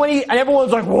at 20, and everyone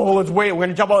was like, whoa, let's wait, we're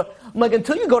gonna jump off. I'm like,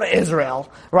 until you go to Israel,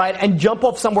 right, and jump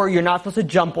off somewhere you're not supposed to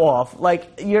jump off,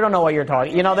 you don't know what you're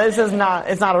talking.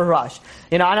 It's not a rush.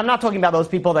 And I'm not talking about those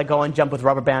people that go and jump with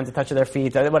rubber bands attached to their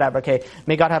feet, or whatever, okay.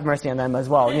 May God have mercy on them as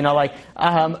well,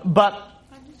 but,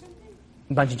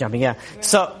 bungee jumping, yeah.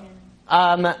 So,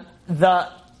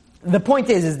 the point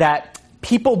is that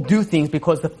people do things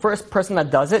because the first person that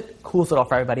does it cools it off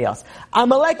for everybody else.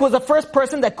 Amalek was the first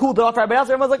person that cooled it off for everybody else.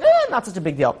 Everyone's like, not such a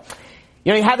big deal.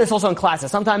 You have this also in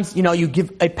classes. Sometimes, you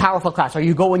give a powerful class, or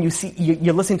you go and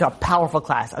you're listening to a powerful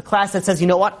class. A class that says, you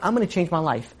know what? I'm going to change my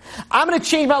life. I'm going to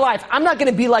change my life. I'm not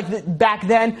going to be like back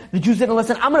then. The Jews didn't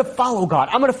listen. I'm going to follow God.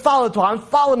 I'm going to follow Torah. I'm going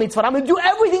to follow mitzvot. I'm going to do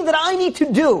everything that I need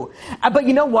to do. But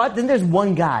you know what? Then there's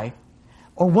one guy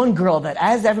or one girl that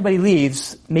as everybody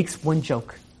leaves makes one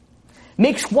joke.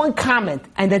 Makes one comment,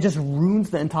 and that just ruins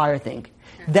the entire thing.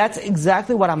 That's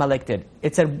exactly what Amalek did.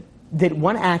 It did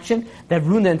one action that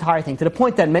ruined the entire thing, to the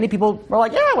point that many people were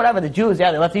like, yeah, whatever, the Jews,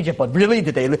 yeah, they left Egypt, but really,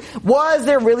 did they was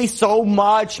there really so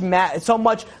much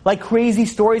crazy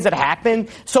stories that happened,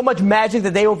 so much magic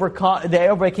that they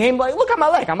overcame? Like, look,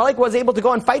 Amalek was able to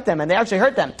go and fight them, and they actually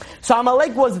hurt them. So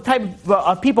Amalek was the type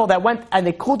of people that went, and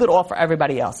they cooled it off for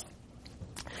everybody else.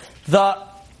 The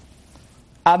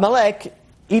Amalek,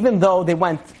 even though they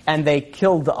went and they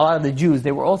killed a lot of the Jews,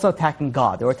 they were also attacking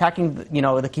God. They were attacking, the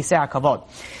Kisei HaKavod.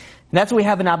 And that's why we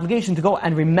have an obligation to go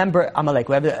and remember Amalek.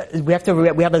 We have a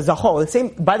Zachol. The same,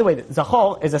 by the way,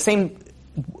 Zachol is the same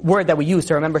word that we use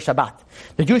to remember Shabbat.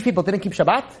 The Jewish people didn't keep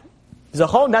Shabbat.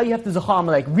 Zachol, now you have to Zachol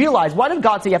Amalek. Realize, why did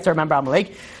God say you have to remember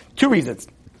Amalek? 2 reasons.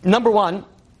 Number one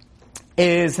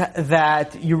is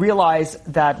that you realize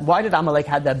that why did Amalek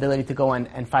have the ability to go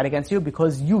and fight against you?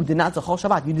 Because you did not Zachol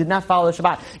Shabbat. You did not follow the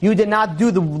Shabbat. You did not do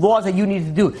the laws that you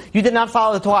needed to do. You did not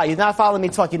follow the Torah. You did not follow the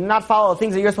mitzvot. You did not follow the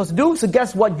things that you're supposed to do. So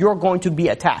guess what? You're going to be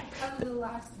attacked. After the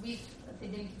last week that they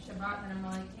didn't keep Shabbat and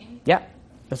Amalek came? Yeah.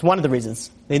 That's one of the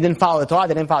reasons. They didn't follow the Torah.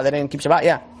 They didn't keep Shabbat.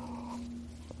 Yeah.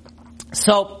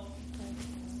 So,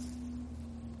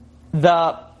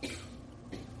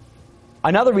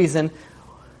 another reason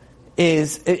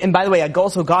is, and by the way,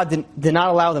 also God did not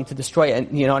allow them to destroy and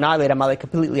annihilate Amalek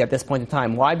completely at this point in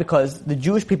time. Why? Because the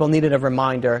Jewish people needed a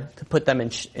reminder to put them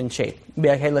in shape. Be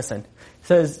like, hey, listen,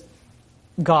 says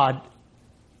God,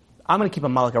 I'm going to keep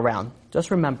Amalek around.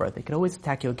 Just remember, they could always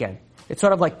attack you again. It's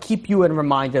sort of like keep you in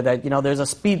reminder that, there's a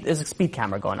speed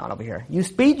camera going on over here. You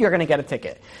speed, you're going to get a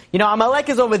ticket. Amalek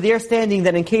is over there standing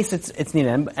that in case it's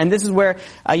needed. And this is where,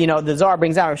 the Zohar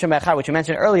brings out, Rav Shimon Bar Yochai, which you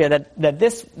mentioned earlier, that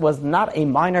this was not a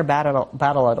minor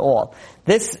battle at all.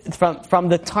 This, from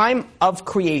the time of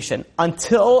creation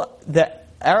until the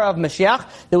era of Mashiach,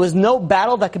 there was no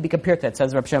battle that could be compared to it,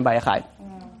 says Rav Shimon Bar Yochai.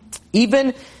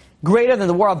 Even greater than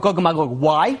the war of Gog and Magog.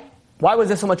 Why? Why was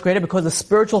this so much greater? Because the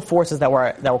spiritual forces that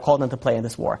were called into play in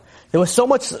this war. There was so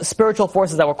much spiritual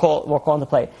forces that were called into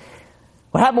play.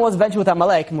 What happened was eventually with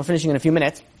Amalek, and we're finishing in a few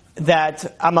minutes,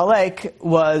 that Amalek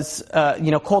was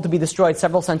called to be destroyed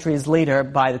several centuries later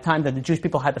by the time that the Jewish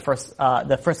people had the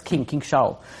first king, King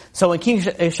Shaul. So when King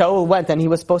Shaul went and he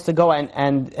was supposed to go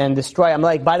and destroy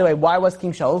Amalek, by the way, why was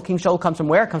King Shaul? King Shaul comes from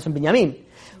where? Comes from Binyamin.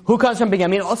 Who comes from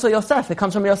Binyamin? Also Yosef. It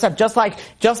comes from Yosef. Just like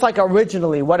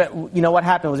originally, what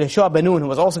happened was Yeshua ben Nun, who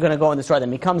was also going to go and destroy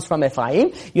them. He comes from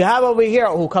Ephraim. You have over here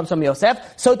who comes from Yosef.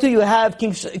 So too you have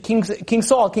King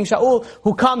Saul, King Shaul,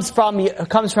 who comes from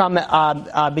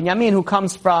Binyamin, who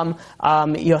comes from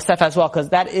Yosef as well, because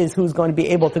that is who's going to be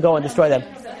able to go and destroy them.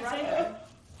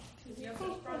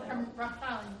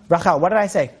 Rachel. What did I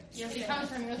say? He comes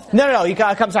from Yosef. No. He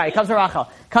comes from Rachel.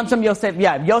 Comes from Yosef.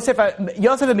 Yeah, Yosef and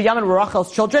Binyamin were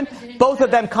Rachel's children. Both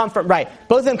of them come from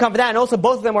that, and also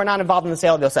both of them were not involved in the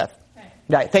sale of Yosef.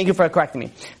 Right. Thank you for correcting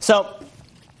me. So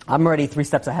I'm already 3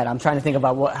 steps ahead. I'm trying to think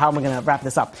about how am I going to wrap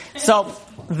this up. So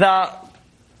the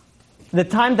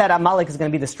time that Amalek is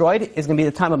going to be destroyed is going to be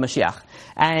the time of Mashiach.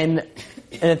 And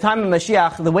in the time of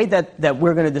Mashiach, the way that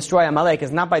we're going to destroy Amalek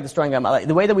is not by destroying Amalek.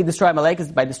 The way that we destroy Amalek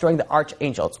is by destroying the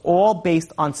archangel. It's all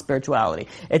based on spirituality.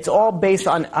 It's all based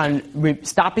on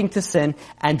stopping to sin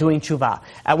and doing tshuva.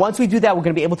 And once we do that, we're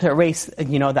going to be able to erase,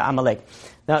 the Amalek.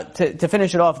 Now, to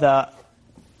finish it off,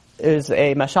 there's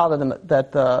a mashal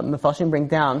that the Mefarshim bring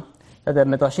down,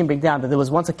 that there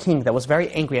was once a king that was very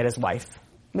angry at his wife.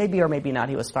 Maybe or maybe not,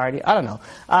 he was Sephardi. I don't know.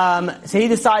 So he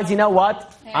decides, you know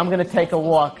what? I'm going to take a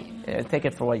walk. Take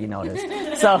it for what you know it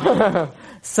is.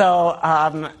 So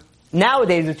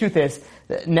nowadays, the truth is,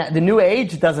 the new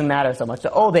age doesn't matter so much.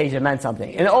 The old age, it meant something.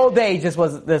 In the old age,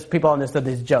 this people understood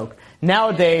this joke.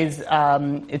 Nowadays,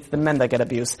 it's the men that get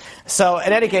abused. So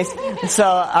in any case,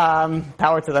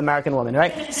 power to the American woman,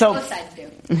 right? So, both sides do.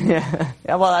 Yeah,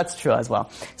 well, that's true as well.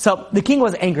 So the king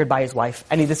was angered by his wife,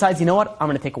 and he decides, you know what? I'm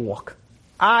going to take a walk.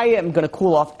 I am going to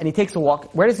cool off, and he takes a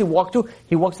walk. Where does he walk to?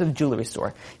 He walks to the jewelry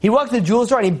store. He walks to the jewelry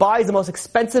store and he buys the most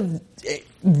expensive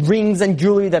rings and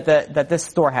jewelry that this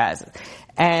store has.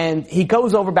 And he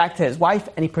goes over back to his wife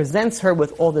and he presents her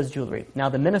with all this jewelry. Now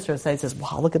the minister says,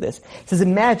 wow, look at this. He says,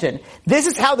 imagine, this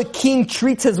is how the king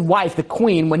treats his wife, the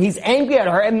queen, when he's angry at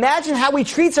her. Imagine how he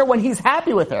treats her when he's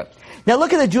happy with her. Now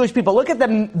look at the Jewish people. Look at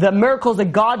the miracles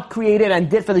that God created and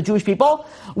did for the Jewish people.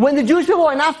 When the Jewish people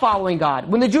are not following God,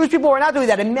 when the Jewish people are not doing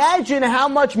that, imagine how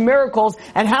much miracles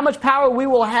and how much power we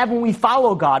will have when we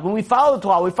follow God, when we follow the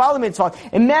Torah, we follow the mitzvot.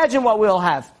 Imagine what we'll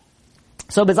have.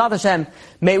 So B'ezrat Hashem,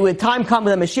 may when time come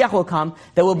when the Mashiach will come,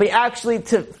 that will be actually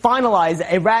to finalize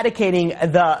eradicating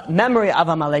the memory of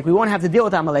Amalek. We won't have to deal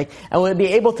with Amalek, and we'll be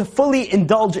able to fully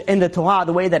indulge in the Torah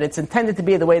the way that it's intended to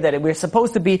be, the way that we're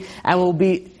supposed to be, and we'll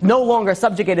be no longer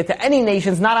subjugated to any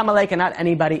nations, not Amalek and not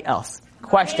anybody else.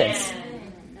 Questions?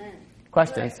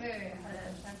 Questions?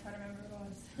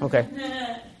 Okay.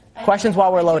 Questions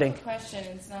while we're loading. Question.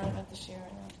 It's not about the share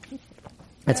right now.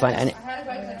 It's fine.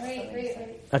 Wait.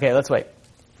 Okay, let's wait.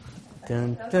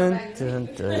 Dun, dun, dun,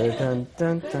 dun, dun,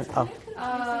 dun, dun. Oh.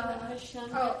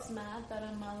 Hashem gets mad that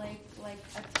Amalek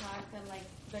attacked and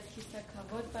that he said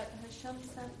kavod, but Hashem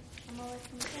sent Amalek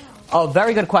himself. Oh,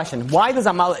 very good question. Why does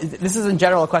Amalek? This is in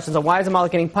general a question. So why is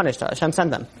Amalek getting punished? Hashem sent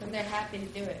them. Because they're happy to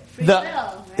do it. Free will.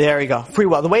 Right? There you go. Free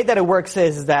will. The way that it works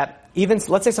is that even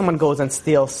let's say someone goes and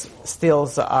steals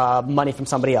money from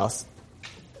somebody else.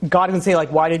 God can say,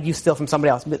 why did you steal from somebody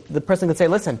else? But the person can say,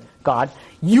 listen, God,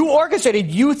 you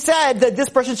orchestrated, you said that this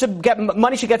person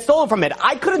money should get stolen from it.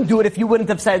 I couldn't do it if you wouldn't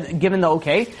have given the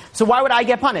okay. So why would I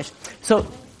get punished? So,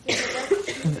 He doesn't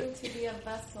choose to be a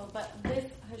vessel, but this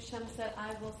Hashem said,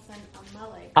 I will send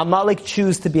Amalek. Amalek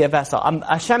choose to be a vessel.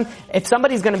 Hashem, if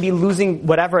somebody's going to be losing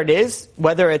whatever it is,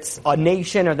 whether it's a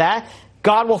nation or that,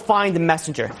 God will find the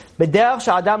messenger. In a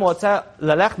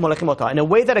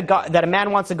way that a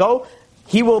man wants to go,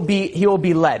 he will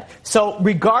be led. So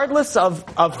regardless of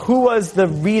who was the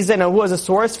reason or who was the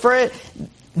source for it,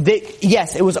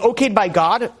 yes, it was okayed by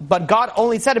God, but God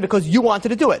only said it because you wanted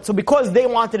to do it. So because they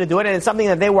wanted to do it, and it's something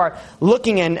that they were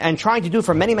looking and trying to do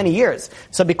for many, many years.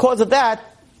 So because of that,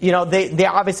 they're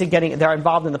obviously they're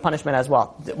involved in the punishment as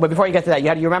well. But before you get to that,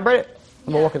 you remember it?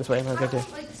 I'm walking this way. So many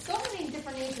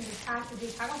different nations attacked the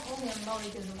how come only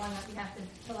Amalek is the one that we have to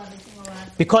kill every single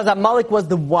last? Because Amalek was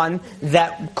the one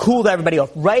that cooled everybody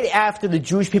off. Right after the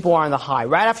Jewish people are on the high,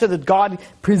 right after God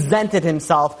presented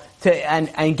himself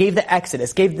and gave the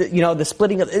Exodus, gave the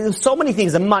splitting of, there was so many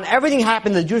things, everything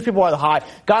happened, the Jewish people were on the high,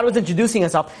 God was introducing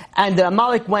himself, and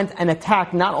Amalek went and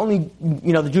attacked not only,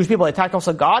 the Jewish people, they attacked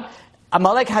also God.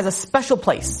 Amalek has a special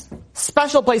place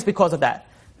because of that.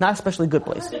 Not especially good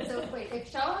place. So wait,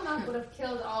 if Shaul would have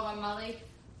killed all of Amalek,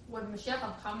 would Mashiach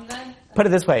have come then? Put it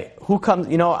this way, who comes,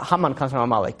 Haman comes from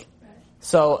Amalek. Right.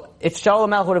 So if Shaul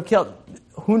Amalek would have killed,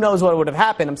 who knows what would have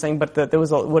happened, I'm saying, but there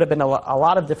would have been a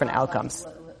lot of different outcomes.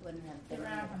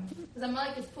 Because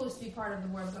Amalek is supposed to be part of the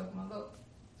war of Gog and Magog.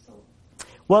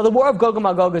 Well, the war of Gog and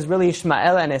Magog is really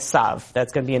Ishmael and Esav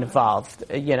that's going to be involved,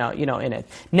 in it.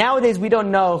 Nowadays, we don't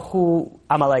know who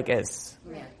Amalek is.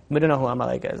 We don't know who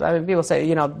Amalek is. I mean, people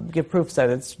say, give proofs that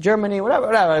it's Germany,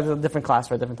 whatever. It's a different class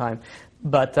for a different time.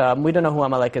 But we don't know who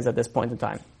Amalek is at this point in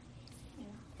time.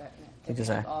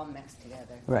 They're all mixed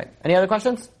together. Right. Any other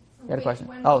questions? You had a question?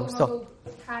 Still.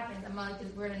 Happened, Amalek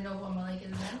is, we're to know who Amalek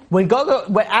is then? When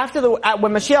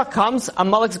Mashiach comes,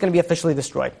 Amalek is going to be officially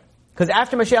destroyed. Because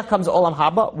after Mashiach comes Olam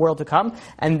Haba, world to come,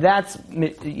 and that's,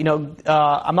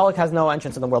 Amalek has no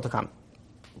entrance in the world to come.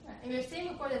 And you're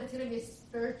saying before that it's going to be a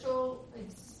spiritual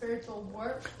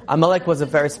war? Amalek was a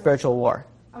very spiritual war.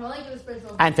 Amalek was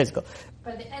spiritual. And physical.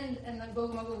 But the end, and then Gog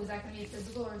and Magog, was that going to be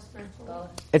physical or spiritual?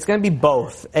 It's going to be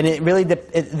both. And it really,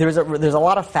 there's a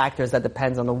lot of factors that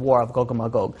depends on the war of Gog and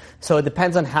Magog. So it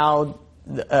depends on how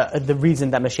the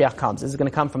reason that Mashiach comes. Is it going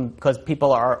to come from because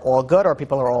people are all good or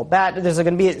people are all bad?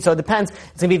 So it depends.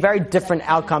 It's going to be very different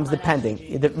outcomes depending.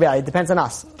 It depends on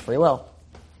us. Free will.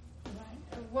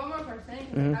 One more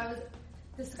person.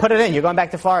 Put it in. You're going back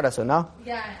to Florida, so no?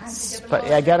 Yeah, I have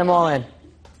to get them all in.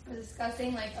 We're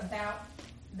discussing about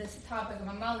this topic of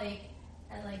Amalek,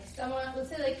 and someone would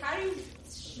say how do you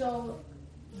show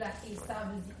that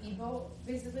Esav is evil?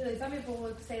 Basically, some people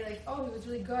would say oh, he was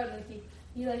really good,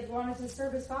 he wanted to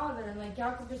serve his father, and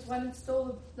Yaakov just went and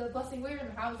stole the blessing away from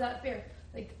him. How is that fair?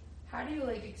 How do you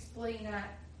explain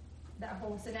that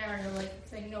whole scenario,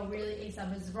 saying no, really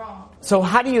Esav is wrong? So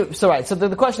how do you? So right. So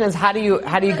the question is, how do you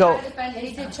go?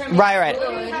 Right. Right.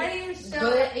 How do you show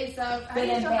that Esav? How do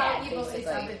you show how evil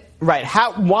Esav is? Right.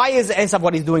 Why is Esav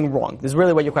what he's doing wrong? This is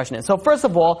really what your question is. So first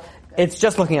of all, it's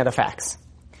just looking at the facts.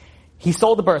 He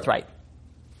stole the birthright.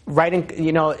 Right,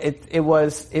 it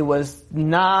was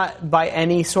not by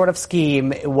any sort of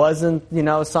scheme. It wasn't,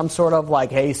 some sort of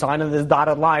hey, sign on this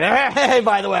dotted line. Hey,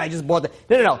 by the way, I just bought it.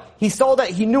 No. He sold it.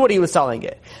 He knew what he was selling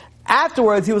it.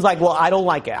 Afterwards, he was well, I don't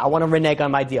like it. I want to renege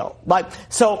on my deal.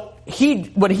 So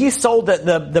when he sold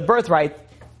the birthright,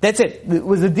 that's it.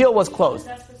 The deal was closed.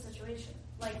 It was a desperate situation.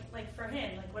 For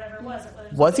him, whatever it was.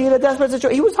 Was he in a desperate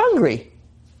situation? He was hungry.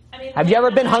 I mean, have you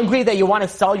ever been hungry that you want to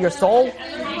sell your soul?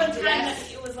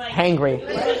 Hangry. To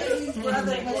put a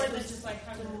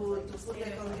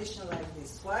condition like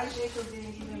this. Why Jacob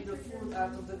didn't give him the food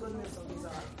out of the goodness of his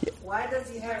heart? Why does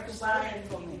he have to buy it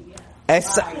from him?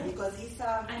 Why? Because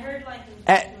Esav. I heard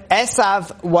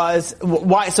Esav was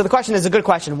why. So the question is a good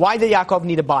question. Why did Yaakov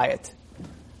need to buy it?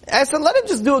 Esav, let him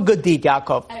just do a good deed,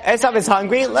 Yaakov. Esav is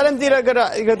hungry. Let him do a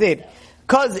good deed.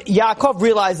 Because Yaakov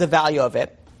realized the value of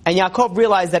it, and Yaakov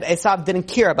realized that Esav didn't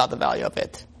care about the value of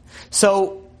it.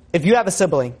 So if you have a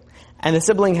sibling, and the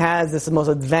sibling has this most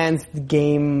advanced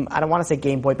game, I don't want to say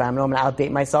Game Boy, but I'm going to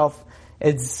outdate myself.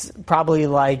 It's probably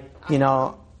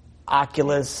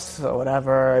Oculus or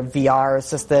whatever, VR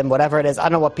system, whatever it is. I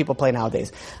don't know what people play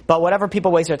nowadays. But whatever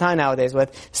people waste their time nowadays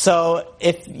with. So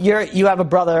if you have a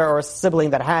brother or a sibling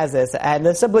that has this, and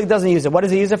the sibling doesn't use it, what does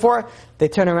he use it for? They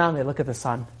turn around, they look at the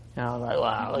sun.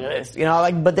 Wow, look at this.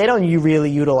 But they don't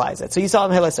really utilize it. So you tell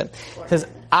them, hey, listen, says,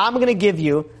 I'm going to give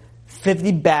you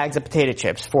 50 bags of potato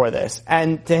chips for this.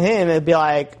 And to him, it'd be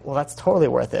well, that's totally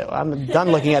worth it. I'm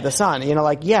done looking at the sun.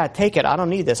 Yeah, take it. I don't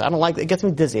need this. I don't like it. It gets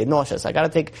me dizzy, nauseous. I gotta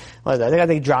take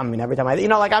Dramamine every time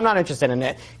I'm not interested in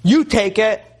it. You take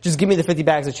it, just give me the 50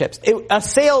 bags of chips. A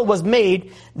sale was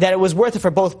made that it was worth it for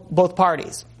both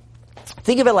parties.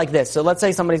 Think of it like this. So let's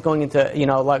say somebody's going into,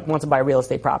 wants to buy a real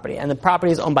estate property, and the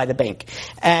property is owned by the bank.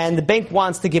 And the bank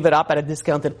wants to give it up at a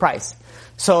discounted price.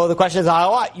 So the question is,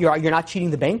 what? You're not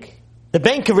cheating the bank? The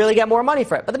bank could really get more money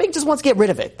for it, but the bank just wants to get rid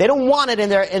of it. They don't want it in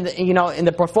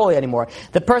the portfolio anymore.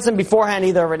 The person beforehand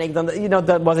either reneged on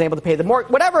that wasn't able to pay the mortgage,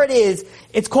 whatever it is,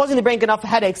 it's causing the bank enough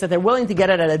headaches that they're willing to get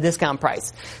it at a discount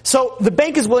price. So the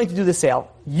bank is willing to do the sale.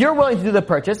 You're willing to do the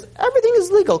purchase. Everything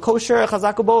is legal. Kosher,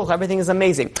 chazaku boch, everything is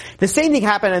amazing. The same thing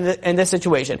happened in this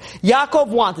situation. Yaakov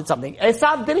wanted something.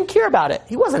 Esav didn't care about it.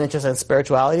 He wasn't interested in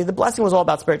spirituality. The blessing was all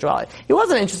about spirituality. He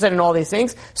wasn't interested in all these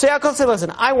things. So Yaakov said,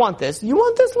 listen, I want this. You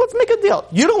want this? Let's make a deal.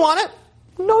 You don't want it?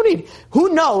 No need.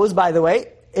 Who knows, by the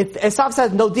way, if Esav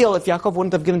says no deal, if Yaakov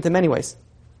wouldn't have given it to him anyways.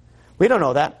 We don't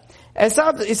know that.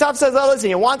 Esav says, oh, listen,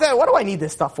 you want that? What do I need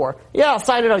this stuff for? Yeah, I'll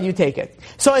sign it out, you take it.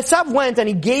 So Esav went and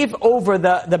he gave over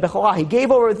the Bechorah. He gave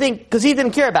over the thing because he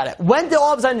didn't care about it. When did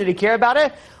all of a sudden did he care about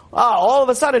it? All of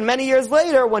a sudden, many years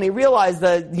later, when he realized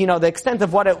the extent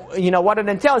of what it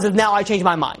entails, is now I changed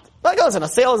my mind. Like, listen, a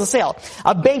sale is a sale.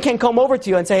 A bank can come over to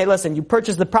you and say, hey, listen, you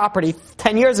purchased the property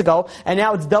 10 years ago, and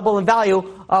now it's double in value.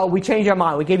 We changed our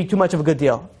mind. We gave you too much of a good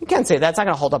deal. You can't say that. It's not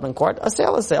going to hold up in court. A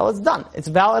sale is a sale. It's done. It's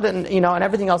valid, and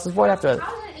everything else is void after it.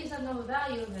 How did Esav know the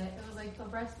value of it? It was like the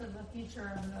rest of the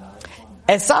future of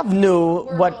the... Esav knew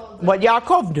what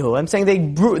Yaakov knew. I'm saying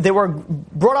they were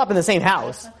brought up in the same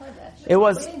house. It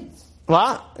was...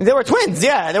 Well, they were twins,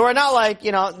 yeah. They were not like, they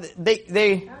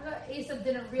Esav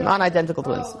didn't realize non-identical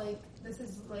twins. This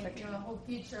is the whole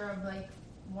future of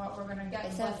what we're gonna get,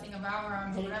 the blessing of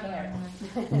Abraham or whatever.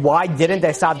 Why didn't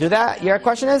Esav do that? Your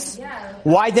question is? Yeah.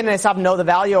 Why didn't Esav know the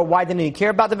value, or why didn't he care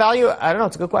about the value? I don't know,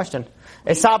 it's a good question.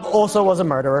 Esav also was a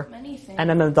murderer, and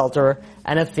an adulterer,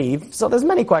 and a thief. So there's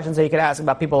many questions that you could ask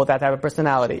about people with that type of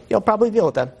personality. You'll probably deal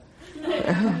with them.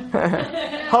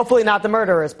 Hopefully not the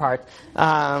murderer's part. Hopefully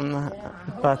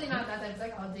not that type of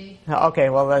psychology. Okay,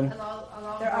 well then.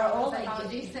 There are all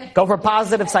psychologies. Go for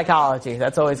positive psychology.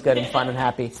 That's always good and fun and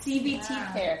happy.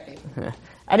 CBT therapy.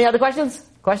 Any other questions?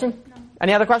 Question?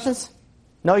 Any other questions?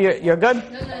 No, you're good?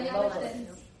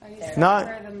 No.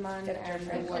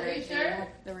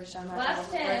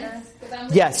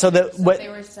 Yeah, so they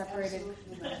were separated.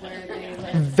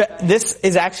 This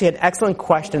is actually an excellent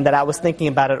question that I was thinking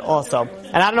about it also.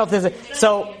 And I don't know if there's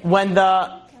so when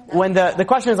the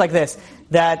question is like this,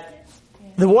 that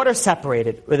the water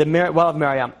separated with the well of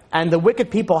Miriam, and the wicked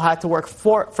people had to work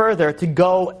further to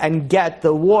go and get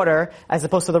the water, as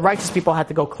opposed to the righteous people had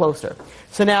to go closer.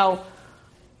 So now,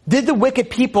 did the wicked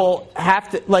people have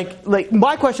to,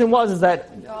 my question is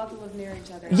that... We all live near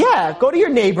each other. Yeah, go to your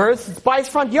neighbors, it's by his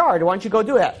front yard. Why don't you go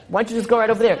do that? Why don't you just go right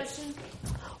over there?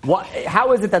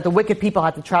 How is it that the wicked people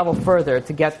had to travel further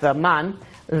to get the man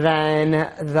than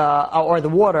or the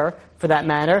water, for that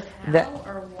matter?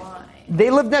 Or why? They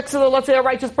live next to let's say, a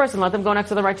righteous person. Let them go next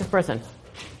to the righteous person.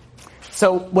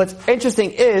 So what's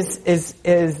interesting is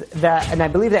that, and I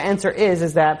believe the answer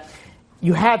is that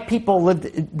you had people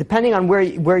lived depending on where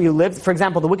you lived. For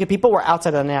example, the wicked people were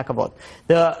outside of the Ne'akavot.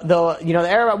 The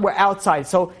Arab were outside.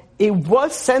 So it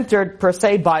was centered per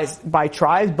se by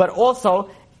tribes, but also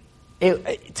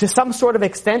to some sort of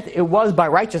extent it was by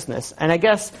righteousness. And I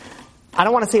guess I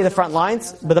don't want to say the front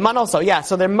lines, but the man also, yeah.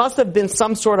 So there must have been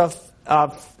some sort of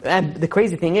and the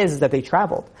crazy thing is that they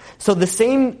traveled. So the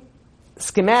same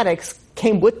schematics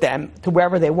came with them to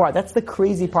wherever they were. That's the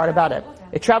crazy part about it.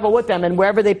 It traveled with them, and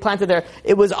wherever they planted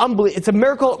it was unbelievable. It's a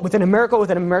miracle within a miracle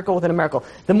within a miracle within a miracle.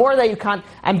 The more that you can't,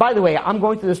 and by the way, I'm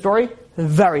going through the story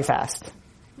very fast.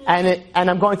 And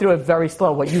I'm going through it very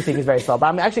slow, what you think is very slow. But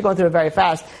I'm actually going through it very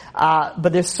fast.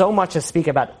 But there's so much to speak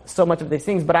about, so much of these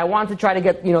things. But I want to try to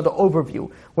get, the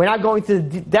overview. We're not going to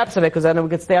the depths of it, because then we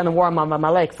could stay on the war on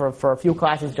Amalek for a few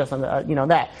classes just on the,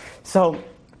 that. So,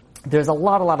 there's a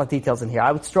lot of details in here.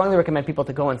 I would strongly recommend people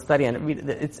to go and study and read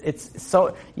it.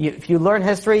 If you learn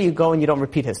history, you go and you don't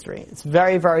repeat history. It's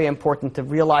very, very important to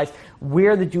realize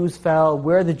where the Jews fell,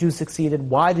 where the Jews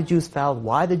succeeded, why the Jews fell,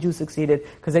 why the Jews succeeded,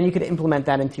 because then you can implement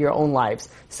that into your own lives.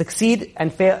 Succeed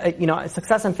and fail,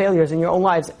 success and failures in your own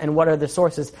lives, and what are the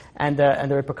sources and the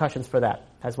repercussions for that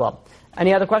as well.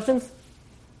 Any other questions?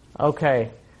 Okay.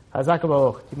 Hazak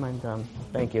Baruch. Do you mind?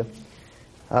 Thank you.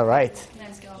 All right.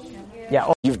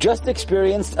 Yeah. You've just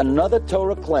experienced another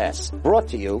Torah class brought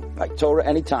to you by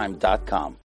TorahAnytime.com.